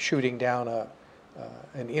shooting down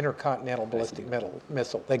an intercontinental ballistic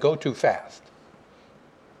missile. They go too fast,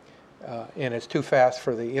 and it's too fast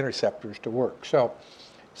for the interceptors to work. So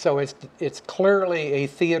it's clearly a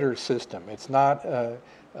theater system. It's not a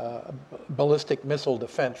ballistic missile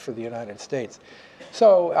defense for the United States.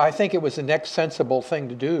 So I think it was the next sensible thing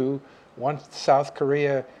to do once South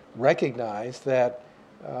Korea recognized that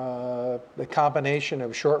the combination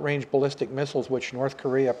of short-range ballistic missiles, which North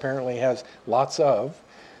Korea apparently has lots of,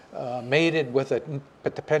 mated with the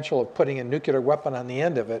potential of putting a nuclear weapon on the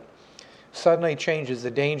end of it, suddenly changes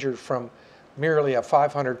the danger from merely a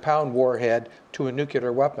 500-pound warhead to a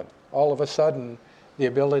nuclear weapon. All of a sudden, the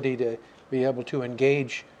ability to be able to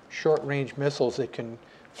engage short-range missiles that can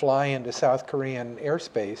fly into South Korean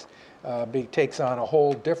airspace takes on a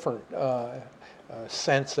whole different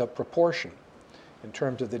sense of proportion in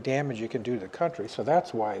terms of the damage it can do to the country. So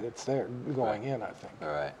that's why it's there going in, I think. All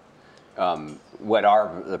right. What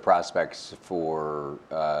are the prospects for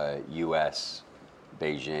U.S.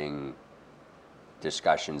 Beijing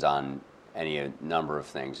discussions on any number of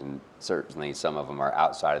things? And certainly some of them are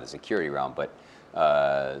outside of the security realm, but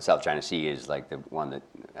South China Sea is like the one that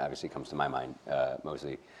obviously comes to my mind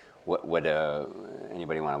mostly. Would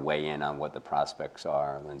anybody want to weigh in on what the prospects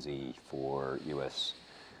are, Lindsay, for U.S.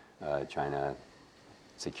 China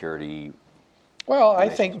security? Well, I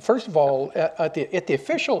think, first of all, at the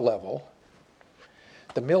official level,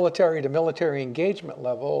 the military-to-military engagement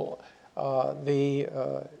level, the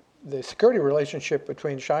security relationship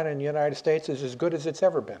between China and the United States is as good as it's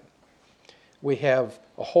ever been. We have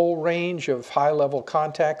a whole range of high-level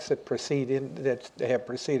contacts that have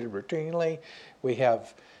proceeded routinely. We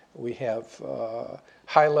have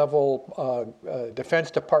high-level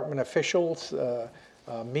Defense Department officials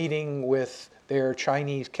meeting with their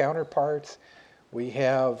Chinese counterparts.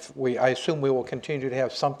 I assume we will continue to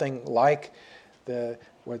have something like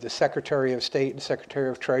where the Secretary of State and Secretary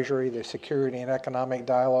of Treasury, the Security and Economic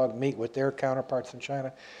Dialogue, meet with their counterparts in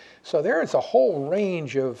China. So there is a whole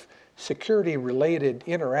range of security-related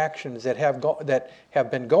interactions that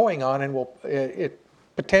have been going on and will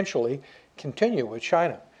potentially continue with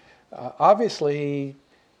China. Obviously,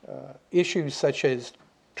 issues such as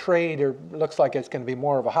trade looks like it's going to be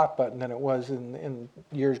more of a hot button than it was in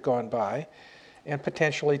years gone by. And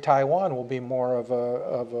potentially Taiwan will be more of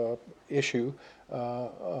a issue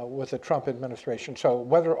with the Trump administration. So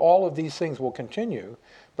whether all of these things will continue,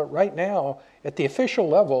 but right now, at the official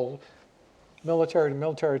level,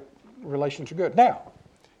 military-to-military relations are good. Now,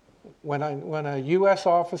 when a U.S.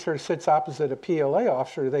 officer sits opposite a PLA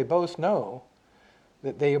officer, they both know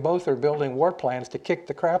that they both are building war plans to kick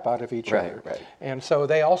the crap out of each other. Right. And so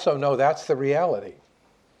they also know that's the reality.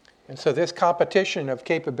 And so this competition of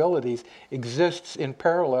capabilities exists in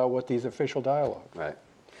parallel with these official dialogues. Right.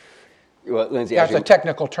 Well, Lindsay, that's a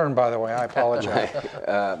technical term, by the way. I apologize.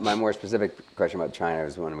 My more specific question about China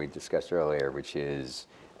is one we discussed earlier, which is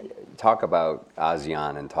talk about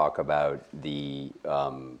ASEAN and talk about the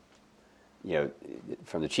you know,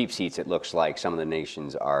 from the cheap seats, it looks like some of the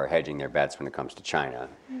nations are hedging their bets when it comes to China.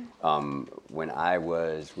 When I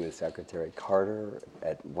was with Secretary Carter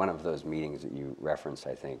at one of those meetings that you referenced,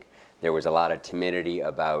 I think, there was a lot of timidity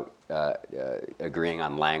about agreeing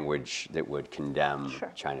on language that would condemn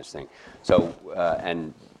China's thing. So,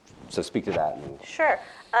 so speak to that. Sure.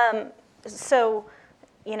 So,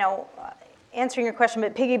 you know, answering your question,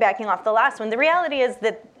 but piggybacking off the last one, the reality is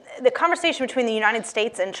that the conversation between the United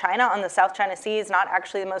States and China on the South China Sea is not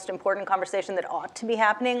actually the most important conversation that ought to be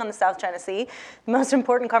happening on the South China Sea. The most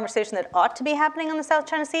important conversation that ought to be happening on the South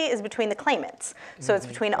China Sea is between the claimants. So it's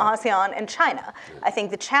between ASEAN and China. I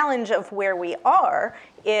think the challenge of where we are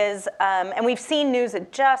is, and we've seen news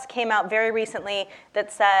that just came out very recently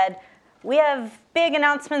that said, we have big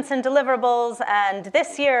announcements and deliverables, and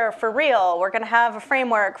this year, for real, we're going to have a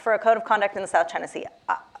framework for a code of conduct in the South China Sea.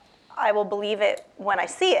 I will believe it when I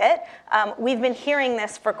see it. We've been hearing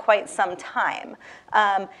this for quite some time,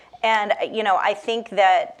 and you know, I think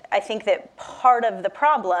that part of the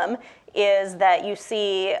problem is that you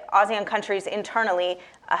see ASEAN countries internally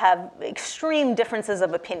have extreme differences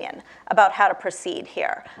of opinion about how to proceed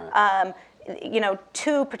here. Right. You know,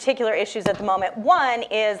 two particular issues at the moment. One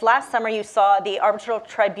is last summer you saw the arbitral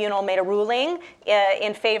tribunal made a ruling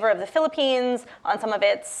in favor of the Philippines on some of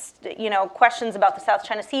its, you know, questions about the South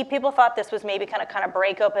China Sea. People thought this was maybe kind of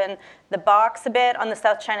break open the box a bit on the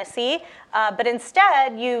South China Sea, but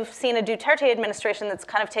instead you've seen a Duterte administration that's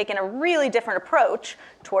kind of taken a really different approach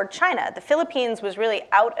toward China. The Philippines was really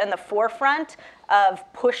out in the forefront of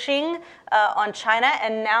pushing on China,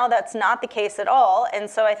 and now that's not the case at all. And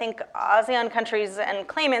so I think ASEAN countries and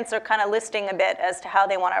claimants are kind of listing a bit as to how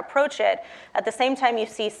they want to approach it. At the same time, you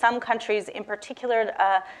see some countries, in particular,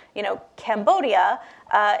 you know, Cambodia,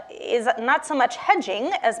 is not so much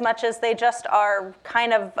hedging as much as they just are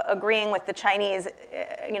kind of agreeing with the Chinese,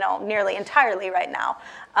 you know, nearly entirely right now.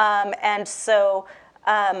 And so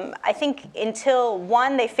I think until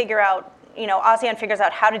one, they figure out, you know, ASEAN figures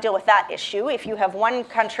out how to deal with that issue. If you have one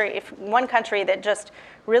country that just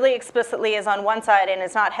really explicitly is on one side and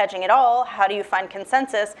is not hedging at all, how do you find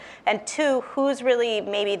consensus? And two, who's really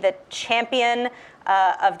maybe the champion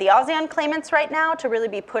of the ASEAN claimants right now to really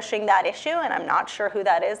be pushing that issue? And I'm not sure who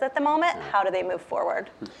that is at the moment. How do they move forward?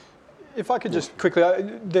 If I could just quickly,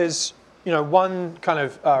 there's, you know, one kind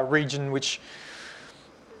of region which,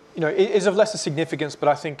 you know, is of lesser significance, but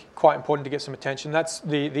I think quite important to get some attention. That's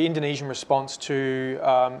the Indonesian response to,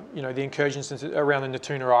 you know, the incursions around the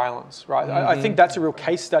Natuna Islands, right? Mm-hmm. I think that's a real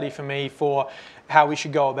case study for me for how we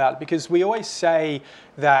should go about it, because we always say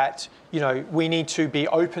that, you know, we need to be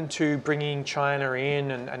open to bringing China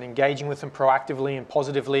in and engaging with them proactively and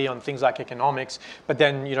positively on things like economics, but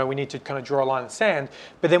then, you know, we need to kind of draw a line in the sand,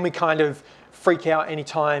 but then we kind of freak out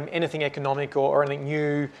anytime anything economic or anything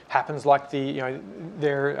new happens, like the, you know,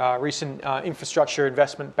 their recent infrastructure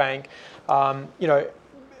investment bank, you know,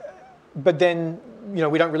 but then, you know,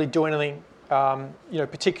 we don't really do anything, you know,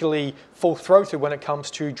 particularly full-throated when it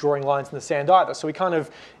comes to drawing lines in the sand either. So we kind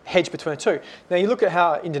of hedge between the two. Now you look at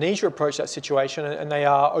how Indonesia approached that situation, and they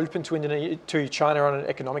are open to China on an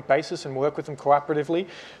economic basis and work with them cooperatively.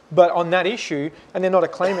 But on that issue, and they're not a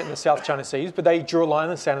claimant in the South China Seas, but they drew a line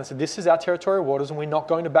in the sand and said, this is our territorial waters and we're not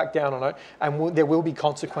going to back down on it, and there will be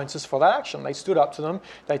consequences for that action. They stood up to them.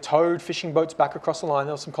 They towed fishing boats back across the line.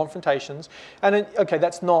 There were some confrontations. And then, okay,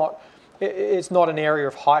 that's not... It's not an area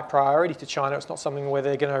of high priority to China. It's not something where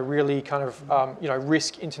they're going to really kind of, you know,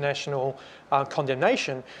 risk international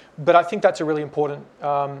condemnation. But I think that's a really important,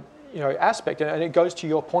 you know, aspect. And it goes to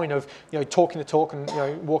your point of, you know, talking the talk and, you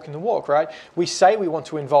know, walking the walk, right? We say we want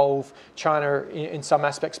to involve China in some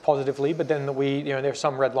aspects positively, but then you know, there are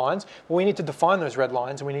some red lines. Well, we need to define those red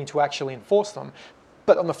lines and we need to actually enforce them.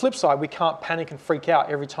 But on the flip side, we can't panic and freak out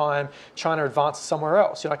every time China advances somewhere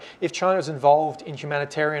else. You know, if China is involved in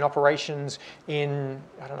humanitarian operations in,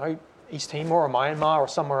 I don't know, East Timor or Myanmar or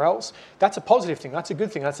somewhere else, that's a positive thing. That's a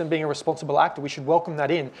good thing. That's them being a responsible actor. We should welcome that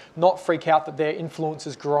in, not freak out that their influence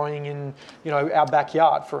is growing in, you know, our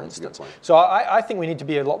backyard, for instance. So I think we need to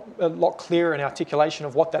be a lot clearer in articulation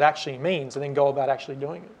of what that actually means, and then go about actually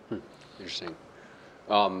doing it. Interesting.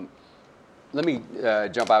 Let me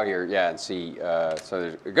jump out here, and see.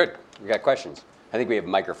 So good. We got questions. I think we have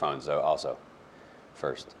microphones, though, also,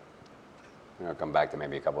 first. I'll come back to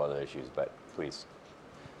maybe a couple other issues, but please.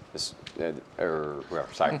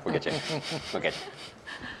 Sorry, we'll get you. Okay.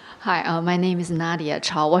 Hi, my name is Nadia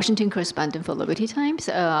Chao, Washington correspondent for Liberty Times.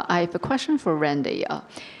 I have a question for Randy.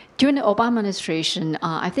 During the Obama administration,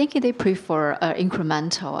 I think they prefer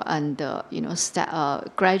incremental and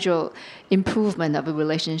gradual improvement of the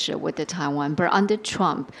relationship with the Taiwan. But under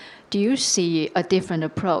Trump, do you see a different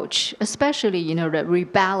approach, especially the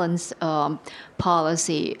rebalance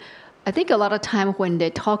policy? I think a lot of time when they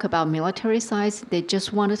talk about military size, they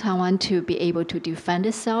just want Taiwan to be able to defend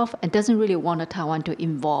itself and doesn't really want Taiwan to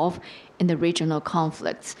involve in the regional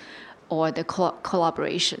conflicts or the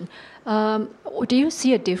collaboration. Do you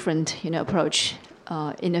see a different approach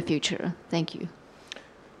in the future? Thank you.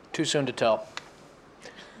 Too soon to tell.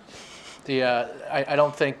 I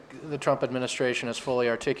don't think the Trump administration has fully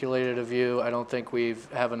articulated a view. I don't think we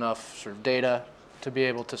have enough sort of data to be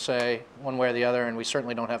able to say one way or the other, and we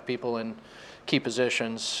certainly don't have people in key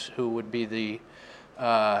positions who would be the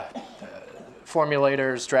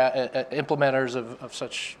formulators, implementers of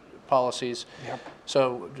such policies. Yep.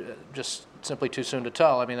 So just simply too soon to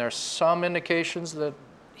tell. I mean, there are some indications that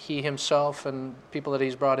he himself and people that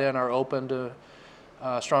he's brought in are open to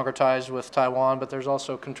stronger ties with Taiwan, but there's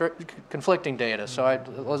also conflicting data. So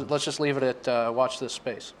let's just leave it at watch this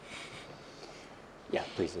space. Yeah,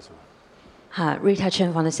 please, this one. Rita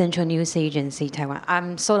Chen from the Central News Agency, Taiwan.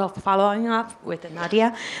 I'm sort of following up with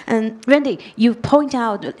Nadia. And Randy, you point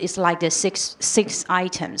out it's like the six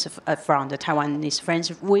items from the Taiwanese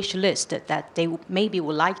friends wish list that they maybe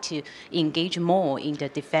would like to engage more in the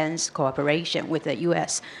defense cooperation with the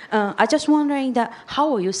U.S. I'm just wondering that how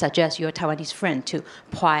will you suggest your Taiwanese friend to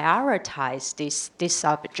prioritize this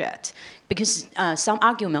subject? Because some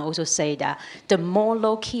argument also say that the more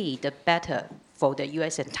low-key, the better for the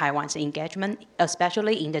U.S. and Taiwan's engagement,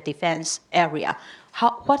 especially in the defense area.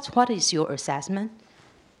 What is your assessment?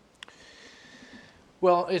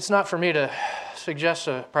 Well, it's not for me to suggest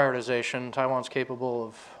a prioritization. Taiwan's capable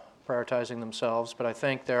of prioritizing themselves, but I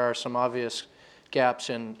think there are some obvious gaps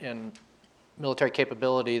in military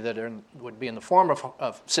capability that would be in the form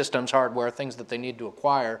of systems, hardware, things that they need to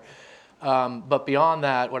acquire. But beyond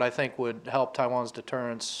that, what I think would help Taiwan's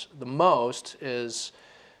deterrence the most is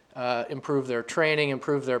improve their training,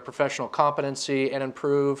 improve their professional competency, and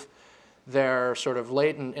improve their sort of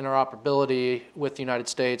latent interoperability with the United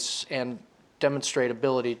States and demonstrate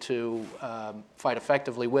ability to fight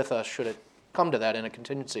effectively with us should it come to that in a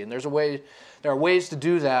contingency. And there are ways to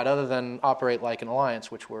do that other than operate like an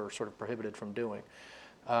alliance, which we're sort of prohibited from doing.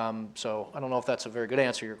 So I don't know if that's a very good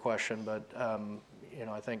answer to your question, but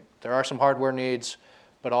I think there are some hardware needs,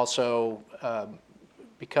 but also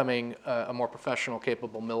becoming a more professional,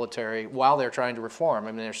 capable military while they're trying to reform.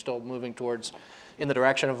 I mean, they're still moving in the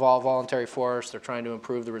direction of all voluntary force. They're trying to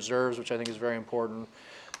improve the reserves, which I think is very important.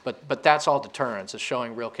 But that's all deterrence, is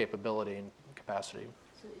showing real capability and capacity.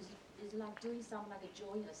 So is like doing some like a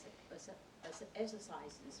joint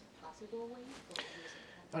exercise is possible way?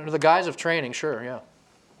 Under the guise of training, sure, yeah.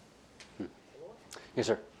 Yes,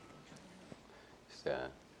 sir.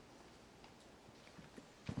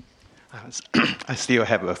 I still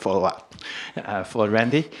have a follow-up for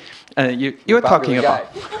Randy. You were talking about.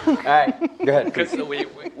 All right, go ahead. Because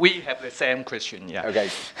we have the same question, yeah. Okay.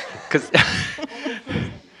 Because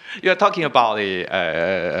you are talking about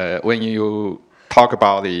when you talk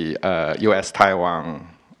about the U.S.-Taiwan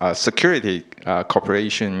security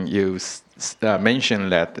cooperation, you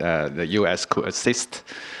mentioned that the U.S. could assist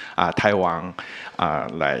Taiwan,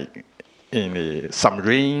 like in the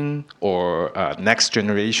submarine or next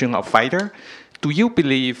generation of fighter. Do you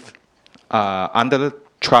believe under the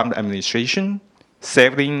Trump administration,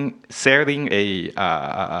 selling a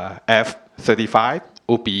F-35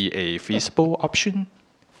 would be a feasible option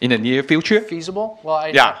in the near future? Feasible? Well,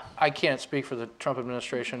 I can't speak for the Trump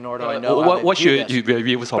administration, nor do I know. What's your view?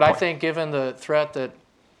 But I think given the threat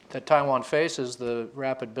that Taiwan faces, the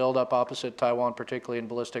rapid buildup opposite Taiwan, particularly in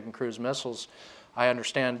ballistic and cruise missiles, I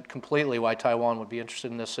understand completely why Taiwan would be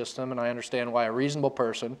interested in this system, and I understand why a reasonable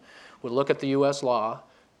person would look at the U.S. law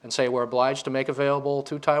and say we're obliged to make available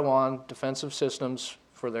to Taiwan defensive systems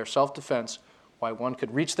for their self-defense, why one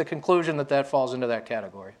could reach the conclusion that that falls into that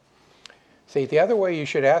category. See, the other way you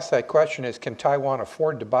should ask that question is, can Taiwan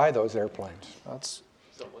afford to buy those airplanes?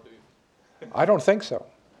 So what do you? I don't think so.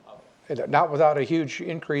 Not without a huge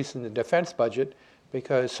increase in the defense budget,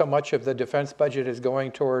 because so much of the defense budget is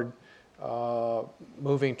going toward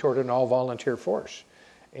moving toward an all-volunteer force.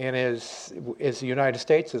 And as the United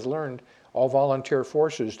States has learned, all-volunteer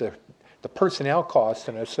forces, the personnel costs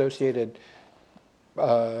and associated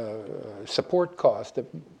support costs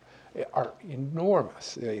are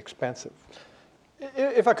enormously expensive.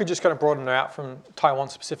 If I could just kind of broaden it out from Taiwan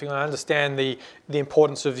specifically, I understand the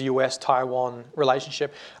importance of the US-Taiwan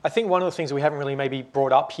relationship. I think one of the things that we haven't really maybe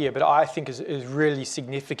brought up here, but I think is really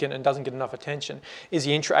significant and doesn't get enough attention, is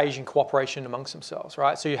the intra-Asian cooperation amongst themselves,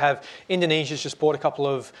 right? So you have Indonesia's just bought a couple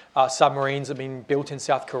of submarines that have been built in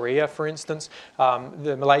South Korea, for instance.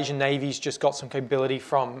 The Malaysian Navy's just got some capability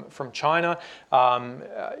from China.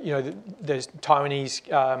 There's Taiwanese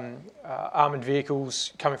armored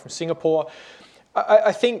vehicles coming from Singapore.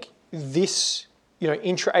 I think this,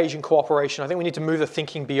 intra-Asian cooperation, I think we need to move the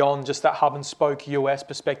thinking beyond just that hub and spoke US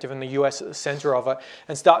perspective and the US at the center of it,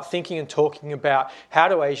 and start thinking and talking about how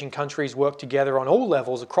do Asian countries work together on all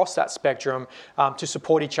levels across that spectrum to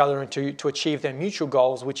support each other and to achieve their mutual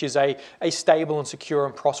goals, which is a stable and secure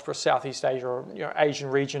and prosperous Southeast Asia or Asian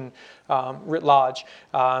region writ large.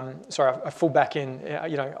 Sorry, I fall back in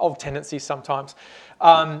old tendencies sometimes.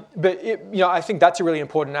 But I think that's a really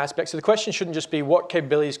important aspect. So the question shouldn't just be what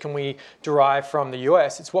capabilities can we derive from the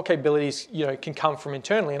US. It's what capabilities can come from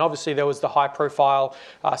internally. And obviously there was the high-profile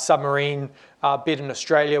submarine bid in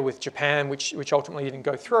Australia with Japan, which ultimately didn't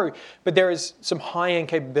go through. But there is some high-end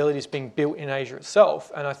capabilities being built in Asia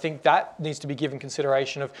itself, and I think that needs to be given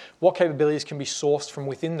consideration of what capabilities can be sourced from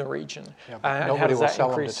within the region. Yeah, and nobody how does will that sell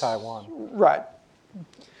increase? them to Taiwan. Right.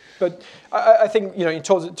 But I think, in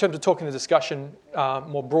terms of talking the discussion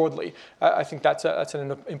more broadly, I think that's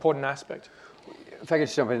an important aspect. If I could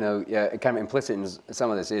just jump in, though, kind of implicit in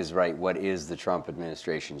some of this is, right, what is the Trump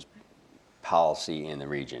administration's policy in the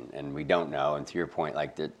region? And we don't know. And to your point,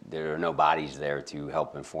 like there are no bodies there to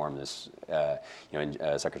help inform this.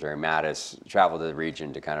 Secretary Mattis traveled to the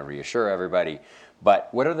region to kind of reassure everybody. But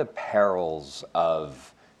what are the perils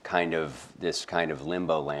of this kind of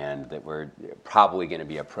limbo land that we're probably going to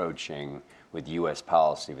be approaching with U.S.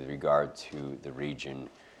 policy with regard to the region,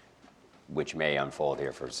 which may unfold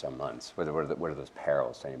here for some months? What are those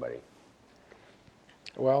perils to anybody?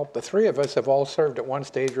 Well, the three of us have all served at one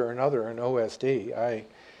stage or another in OSD.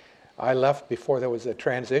 I left before there was a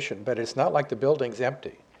transition, but it's not like the building's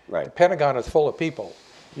empty. Right. The Pentagon is full of people.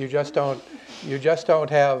 You just don't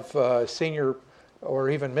have senior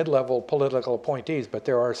or even mid-level political appointees, but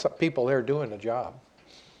there are some people there doing the job.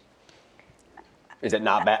 Is it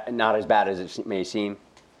not as bad as it may seem?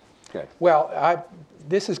 Good. Well,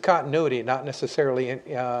 this is continuity, not necessarily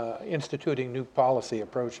instituting new policy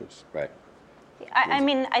approaches. Right.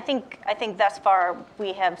 I think thus far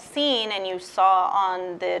we have seen, and you saw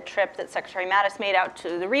on the trip that Secretary Mattis made out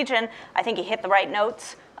to the region, I think he hit the right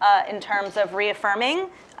notes in terms of reaffirming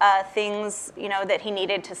things that he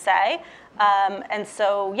needed to say. And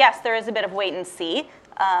so, yes, there is a bit of wait and see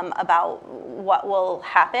about what will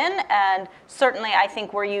happen. And certainly, I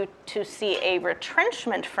think were you to see a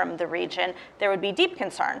retrenchment from the region, there would be deep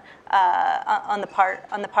concern on the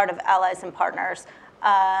part of allies and partners.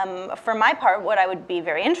 For my part, what I would be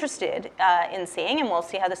very interested in seeing, and we'll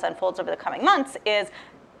see how this unfolds over the coming months, is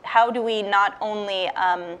how do we not only,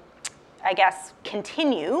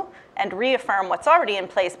 continue and reaffirm what's already in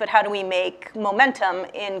place, but how do we make momentum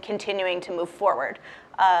in continuing to move forward?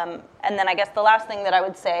 And then I guess the last thing that I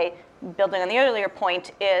would say, building on the earlier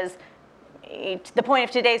point, is the point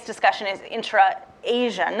of today's discussion is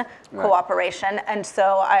intra-Asian cooperation. And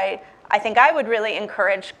so I think I would really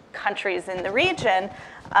encourage countries in the region.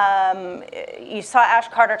 You saw Ash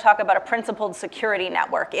Carter talk about a principled security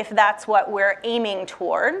network. If that's what we're aiming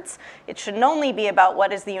towards, it shouldn't only be about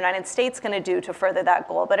what is the United States going to do to further that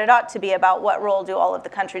goal, but it ought to be about what role do all of the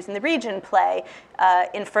countries in the region play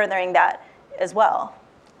in furthering that as well.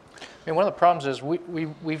 I mean, one of the problems is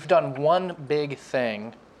we've done one big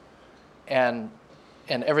thing, and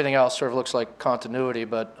everything else sort of looks like continuity,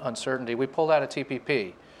 but uncertainty. We pulled out of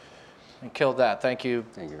TPP and killed that. Thank you,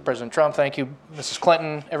 President Trump. Thank you, Mrs.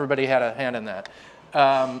 Clinton. Everybody had a hand in that.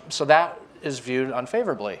 So that is viewed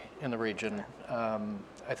unfavorably in the region.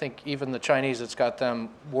 I think even the Chinese, it's got them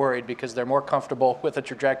worried because they're more comfortable with a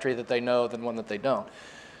trajectory that they know than one that they don't.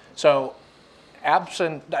 So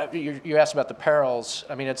absent, you asked about the perils.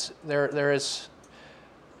 I mean, there is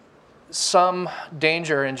some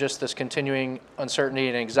danger in just this continuing uncertainty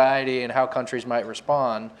and anxiety and how countries might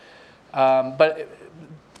respond. But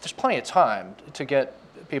there's plenty of time to get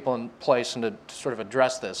people in place and to sort of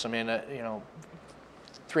address this. I mean,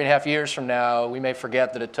 3.5 years from now, we may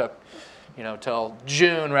forget that it took, till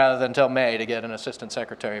June rather than till May to get an assistant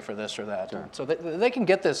secretary for this or that. Sure. So they can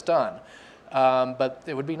get this done. But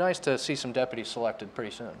it would be nice to see some deputies selected pretty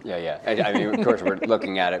soon. Yeah. I mean, of course, we're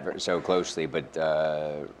looking at it so closely, but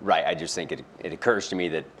right, I just think it occurs to me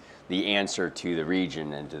that the answer to the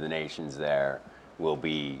region and to the nations there will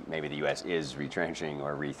be maybe the U.S. is retrenching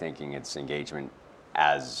or rethinking its engagement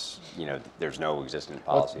as there's no existent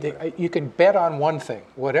policy. You can bet on one thing.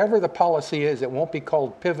 Whatever the policy is, it won't be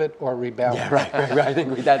called pivot or rebalance. Yeah, right. I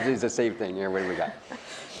think that is the same thing. Here, what do we got?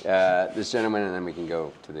 This gentleman, and then we can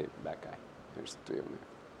go to the back guy. There's three of them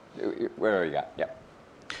there. Where are you got? Yeah.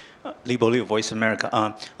 Libo Liu, Voice America.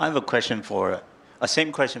 I have a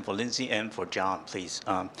same question for Lindsay and for John, please.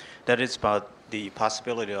 That is about the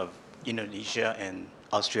possibility of Indonesia and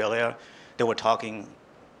Australia. They were talking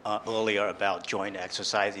earlier about joint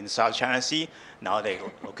exercise in the South China Sea. Now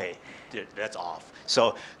that's off.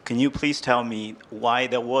 So can you please tell me why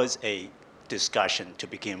there was a discussion to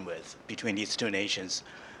begin with between these two nations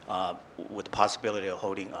with the possibility of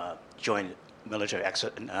holding a joint military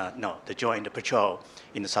the joint patrol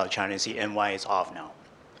in the South China Sea, and why it's off now,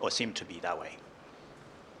 or seem to be that way?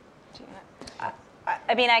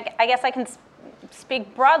 I mean, I guess I can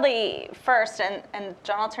speak broadly first, and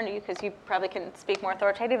John, I'll turn to you because you probably can speak more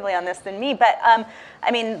authoritatively on this than me. But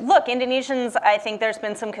I mean, look, Indonesians, I think there's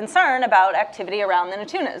been some concern about activity around the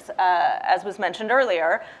Natunas, as was mentioned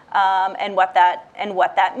earlier, and what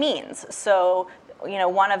that means. So,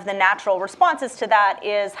 one of the natural responses to that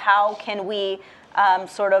is how can we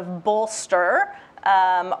sort of bolster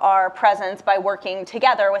our presence by working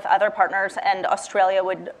together with other partners, and Australia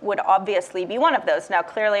would obviously be one of those. Now,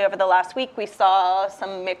 clearly, over the last week, we saw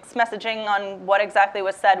some mixed messaging on what exactly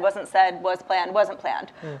was said, wasn't said, was planned, wasn't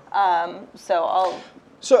planned. So,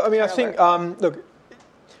 I mean, I think, look,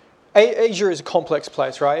 Asia is a complex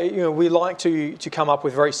place, right? We like to come up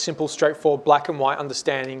with very simple, straightforward, black and white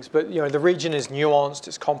understandings, but the region is nuanced,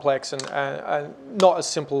 it's complex, and not as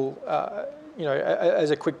simple.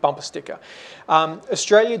 As a quick bumper sticker.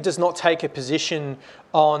 Australia does not take a position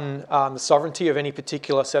on the sovereignty of any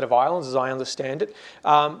particular set of islands, as I understand it,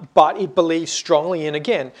 but it believes strongly in,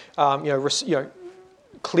 again,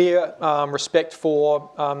 clear respect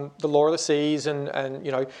for the law of the seas and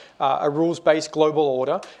a rules-based global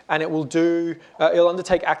order, and it'll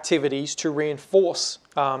undertake activities to reinforce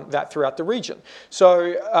that throughout the region.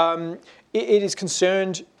 So it is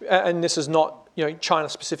concerned, and this is not China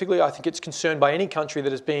specifically. I think it's concerned by any country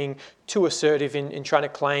that is being too assertive in trying to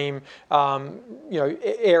claim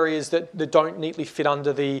areas that don't neatly fit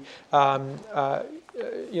under the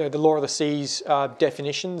the law of the seas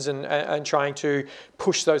definitions and trying to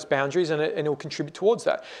push those boundaries, and it will contribute towards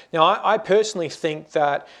that. Now, I personally think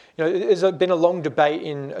that there's been a long debate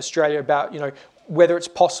in Australia about whether it's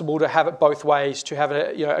possible to have it both ways, to have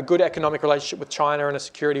a good economic relationship with China and a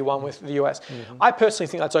security one with the US. Mm-hmm. I personally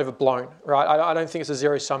think that's overblown, right? I don't think it's a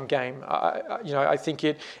zero-sum game. I think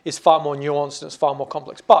it is far more nuanced and it's far more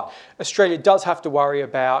complex. But Australia does have to worry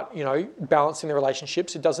about, balancing the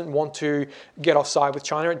relationships. It doesn't want to get offside with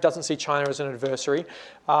China. It doesn't see China as an adversary.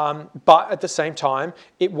 But at the same time,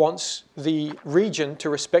 it wants the region to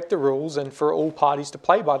respect the rules and for all parties to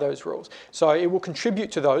play by those rules. So it will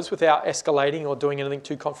contribute to those without escalating or doing anything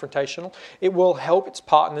too confrontational. It will help its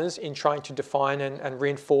partners in trying to define and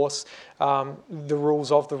reinforce the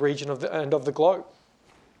rules of the region and of the globe.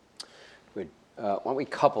 Good. Why don't we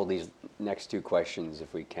couple these next two questions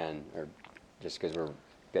if we can, or just because we're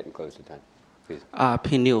getting close to time.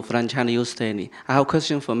 Pin Liu from China News Daily. I have a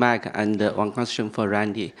question for Mike and one question for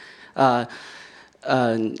Randy.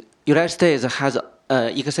 United States has,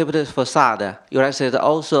 except for SAD, United States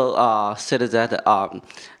also said that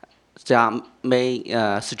there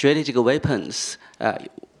may strategic weapons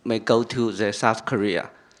may go to the South Korea.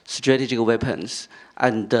 Strategic weapons,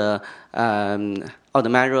 and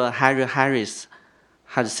Admiral Harry Harris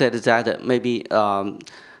has said that maybe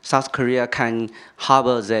South Korea can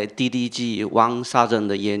harbor the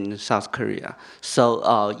DDG-1000 in South Korea.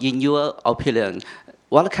 So, in your opinion,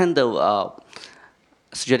 what kind of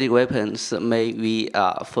strategic weapons may we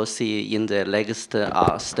foresee in the next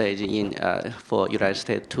stage for United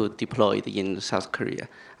States to deploy it in South Korea?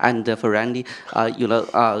 And for Randy,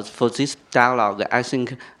 for this dialogue, I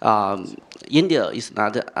think India is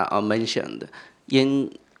not mentioned.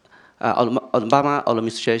 In Obama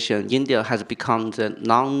administration, India has become the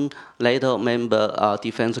non-NATO member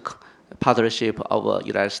defense partnership of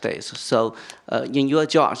United States. So, in your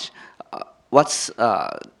judge, what's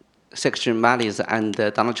Secretary Malley's and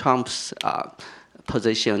Donald Trump's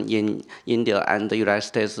position in India and the United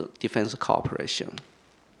States defense cooperation?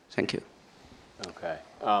 Thank you. Okay.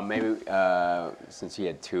 Maybe since he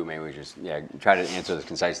had two, maybe we just try to answer this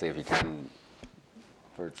concisely if you can.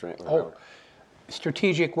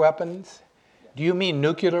 Strategic weapons? Do you mean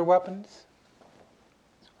nuclear weapons?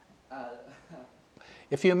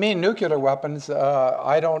 If you mean nuclear weapons,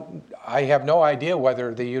 I have no idea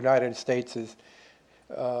whether the United States is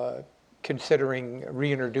considering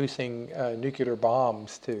reintroducing nuclear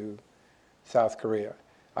bombs to South Korea.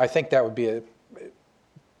 I think that would be a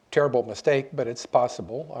terrible mistake, but it's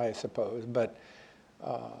possible, I suppose. But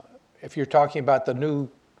if you're talking about the new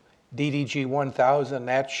DDG-1000,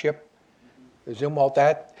 that ship, the Zumwalt,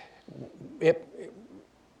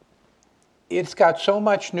 it's got so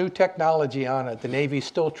much new technology on it, the Navy's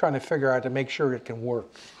still trying to figure out to make sure it can work.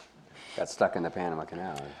 Got stuck in the Panama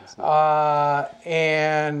Canal.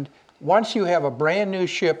 And once you have a brand new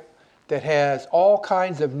ship that has all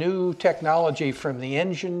kinds of new technology from the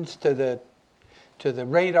engines to the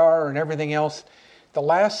radar and everything else, the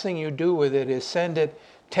last thing you do with it is send it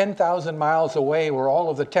 10,000 miles away where all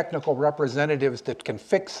of the technical representatives that can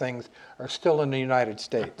fix things are still in the United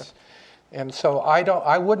States. And so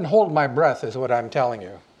I wouldn't hold my breath is what I'm telling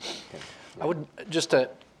you. I would, just to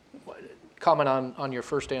comment on your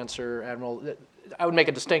first answer, Admiral, I would make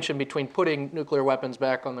a distinction between putting nuclear weapons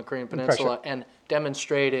back on the Korean Peninsula and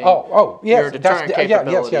demonstrating yes, your deterrent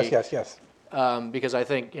capability. Yes. Because I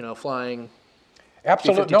think, flying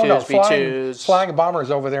absolutely B-52s, flying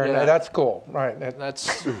bombers over there, yeah. That's cool, right?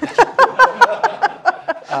 That's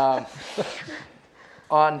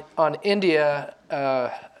on India.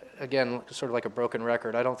 Again, sort of like a broken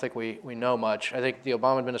record, I don't think we know much. I think the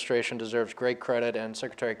Obama administration deserves great credit, and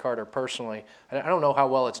Secretary Carter personally. I don't know how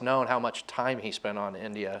well it's known how much time he spent on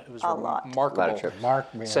India. It was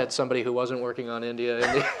remarkable. Said somebody who wasn't working on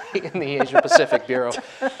India in the Asia-Pacific Bureau.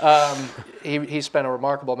 He spent a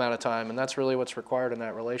remarkable amount of time, and that's really what's required in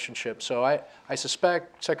that relationship. So I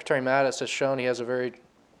suspect Secretary Mattis has shown he has a very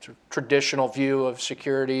traditional view of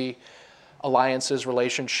security alliances,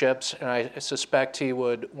 relationships, and I suspect he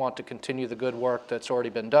would want to continue the good work that's already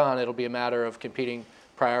been done. It'll be a matter of competing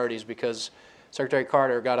priorities because Secretary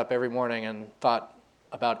Carter got up every morning and thought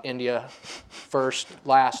about India first,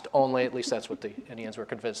 last, only. At least that's what the Indians were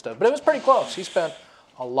convinced of. But it was pretty close. He spent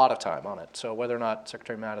a lot of time on it. So whether or not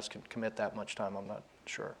Secretary Mattis can commit that much time, I'm not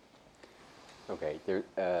sure. Okay, there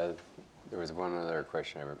was one other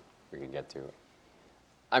question we can get to.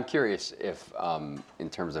 I'm curious if, in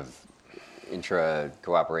terms of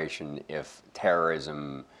intra-cooperation, if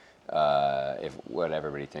terrorism, if what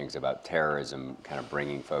everybody thinks about terrorism kind of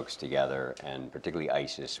bringing folks together, and particularly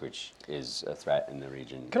ISIS, which is a threat in the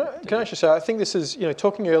region. Can I just say, I think this is,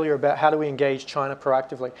 talking earlier about how do we engage China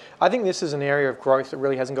proactively, I think this is an area of growth that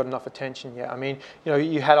really hasn't got enough attention yet. I mean,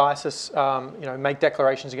 you had ISIS, make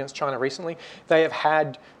declarations against China recently. They have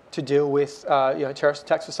had to deal with, terrorist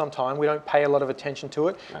attacks for some time. We don't pay a lot of attention to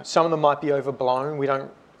it. Right. Some of them might be overblown. We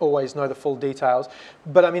don't always know the full details.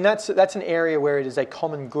 But I mean, that's an area where it is a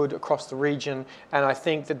common good across the region, and I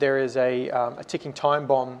think that there is a ticking time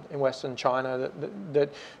bomb in Western China that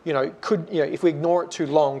could, if we ignore it too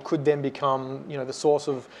long, could then become, the source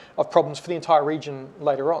of problems for the entire region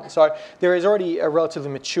later on. So there is already a relatively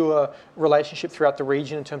mature relationship throughout the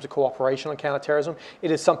region in terms of cooperation on counterterrorism. It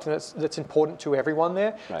is something that's important to everyone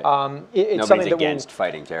there. Right. It's Nobody's something against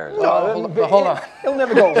fighting terrorism. No, hold on. It'll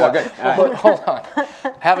never go away. But hold on.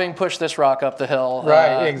 Having pushed this rock up the hill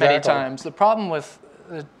many times, the problem with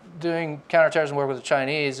doing counterterrorism work with the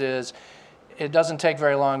Chinese is it doesn't take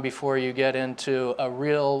very long before you get into a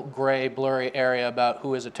real gray, blurry area about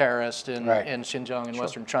who is a terrorist in Xinjiang in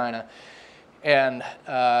Western China. And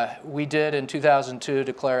we did in 2002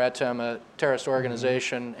 declare ETEM a terrorist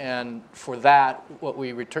organization, and for that, what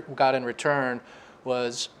we got in return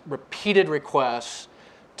was repeated requests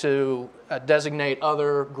to designate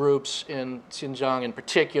other groups in Xinjiang in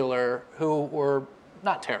particular who were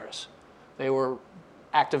not terrorists. They were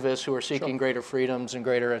activists who were seeking greater freedoms and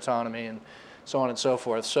greater autonomy and so on and so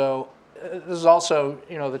forth. So this is also,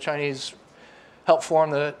 the Chinese helped form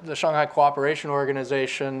the Shanghai Cooperation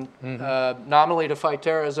Organization nominally to fight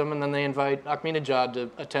terrorism, and then they invite Ahmadinejad to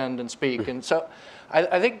attend and speak. And so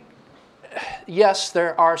I think, yes,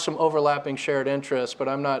 there are some overlapping shared interests, but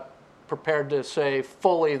I'm not prepared to say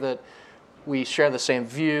fully that we share the same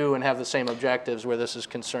view and have the same objectives where this is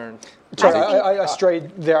concerned. Sorry, I strayed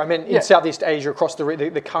there. I mean, in Southeast Asia, across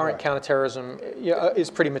the current counterterrorism is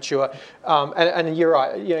pretty mature. And you're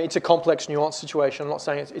right, it's a complex, nuanced situation. I'm not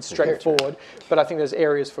saying it's straightforward, but I think there's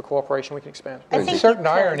areas for cooperation we can expand. There's a certain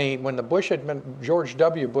irony when the George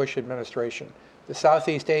W. Bush administration, the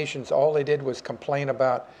Southeast Asians, all they did was complain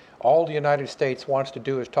about all the United States wants to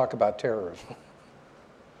do is talk about terrorism.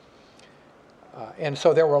 And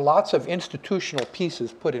so there were lots of institutional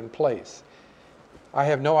pieces put in place. I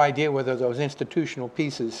have no idea whether those institutional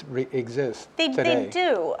pieces exist today. They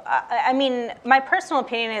do. I mean, my personal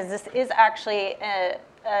opinion is this is actually an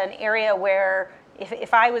area where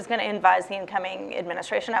if I was going to advise the incoming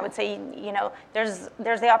administration, I would say, there's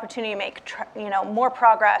the opportunity to make, more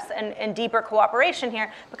progress and deeper cooperation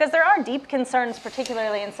here, because there are deep concerns,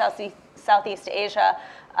 particularly in Southeast Asia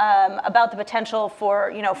about the potential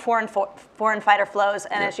for foreign fighter flows,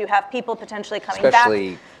 and as you have people potentially coming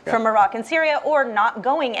back from Iraq and Syria, or not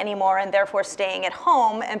going anymore and therefore staying at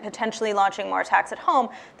home and potentially launching more attacks at home,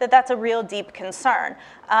 that's a real deep concern.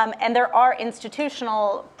 And there are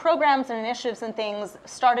institutional programs and initiatives and things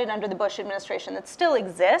started under the Bush administration that still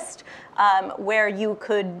exist where you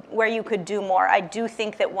could do more. I do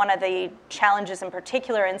think that one of the challenges in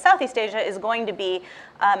particular in Southeast Asia is going to be,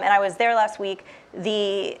 and I was there last week,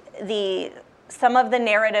 some of the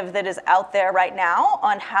narrative that is out there right now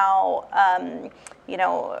on how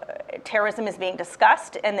terrorism is being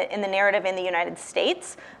discussed in the narrative in the United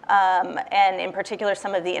States, and in particular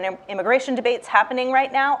some of the immigration debates happening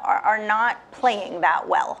right now are not playing that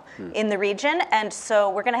well in the region. And so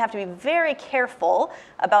we're going to have to be very careful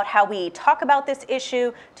about how we talk about this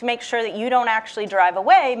issue to make sure that you don't actually drive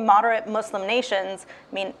away moderate Muslim nations.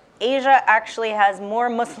 I mean, Asia actually has more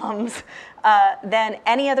Muslims than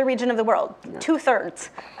any other region of the world. 2/3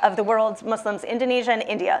 of the world's Muslims, Indonesia and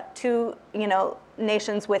India, two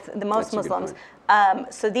nations with the most Muslims.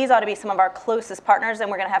 So these ought to be some of our closest partners,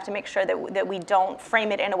 and we're going to have to make sure that we don't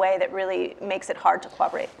frame it in a way that really makes it hard to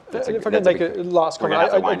cooperate. If I can make a last comment. We're going to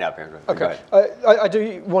have to wind up here. Okay. I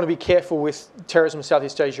do want to be careful with terrorism in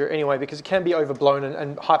Southeast Asia anyway, because it can be overblown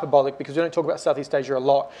and hyperbolic, because we don't talk about Southeast Asia a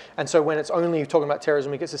lot. And so when it's only talking about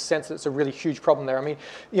terrorism, it gets a sense that it's a really huge problem there. I mean,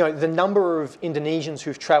 the number of Indonesians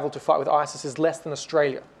who've traveled to fight with ISIS is less than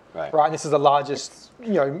Australia. Right. And this is the largest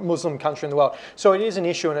Muslim country in the world. So it is an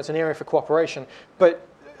issue and it's an area for cooperation. But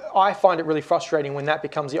I find it really frustrating when that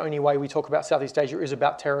becomes the only way we talk about Southeast Asia is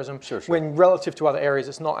about terrorism, when relative to other areas,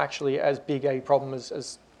 it's not actually as big a problem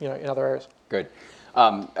as in other areas. Good. Should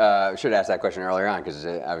have asked that question earlier on because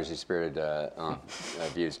it's obviously spirited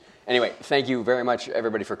views. Anyway, thank you very much,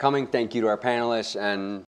 everybody, for coming. Thank you to our panelists, and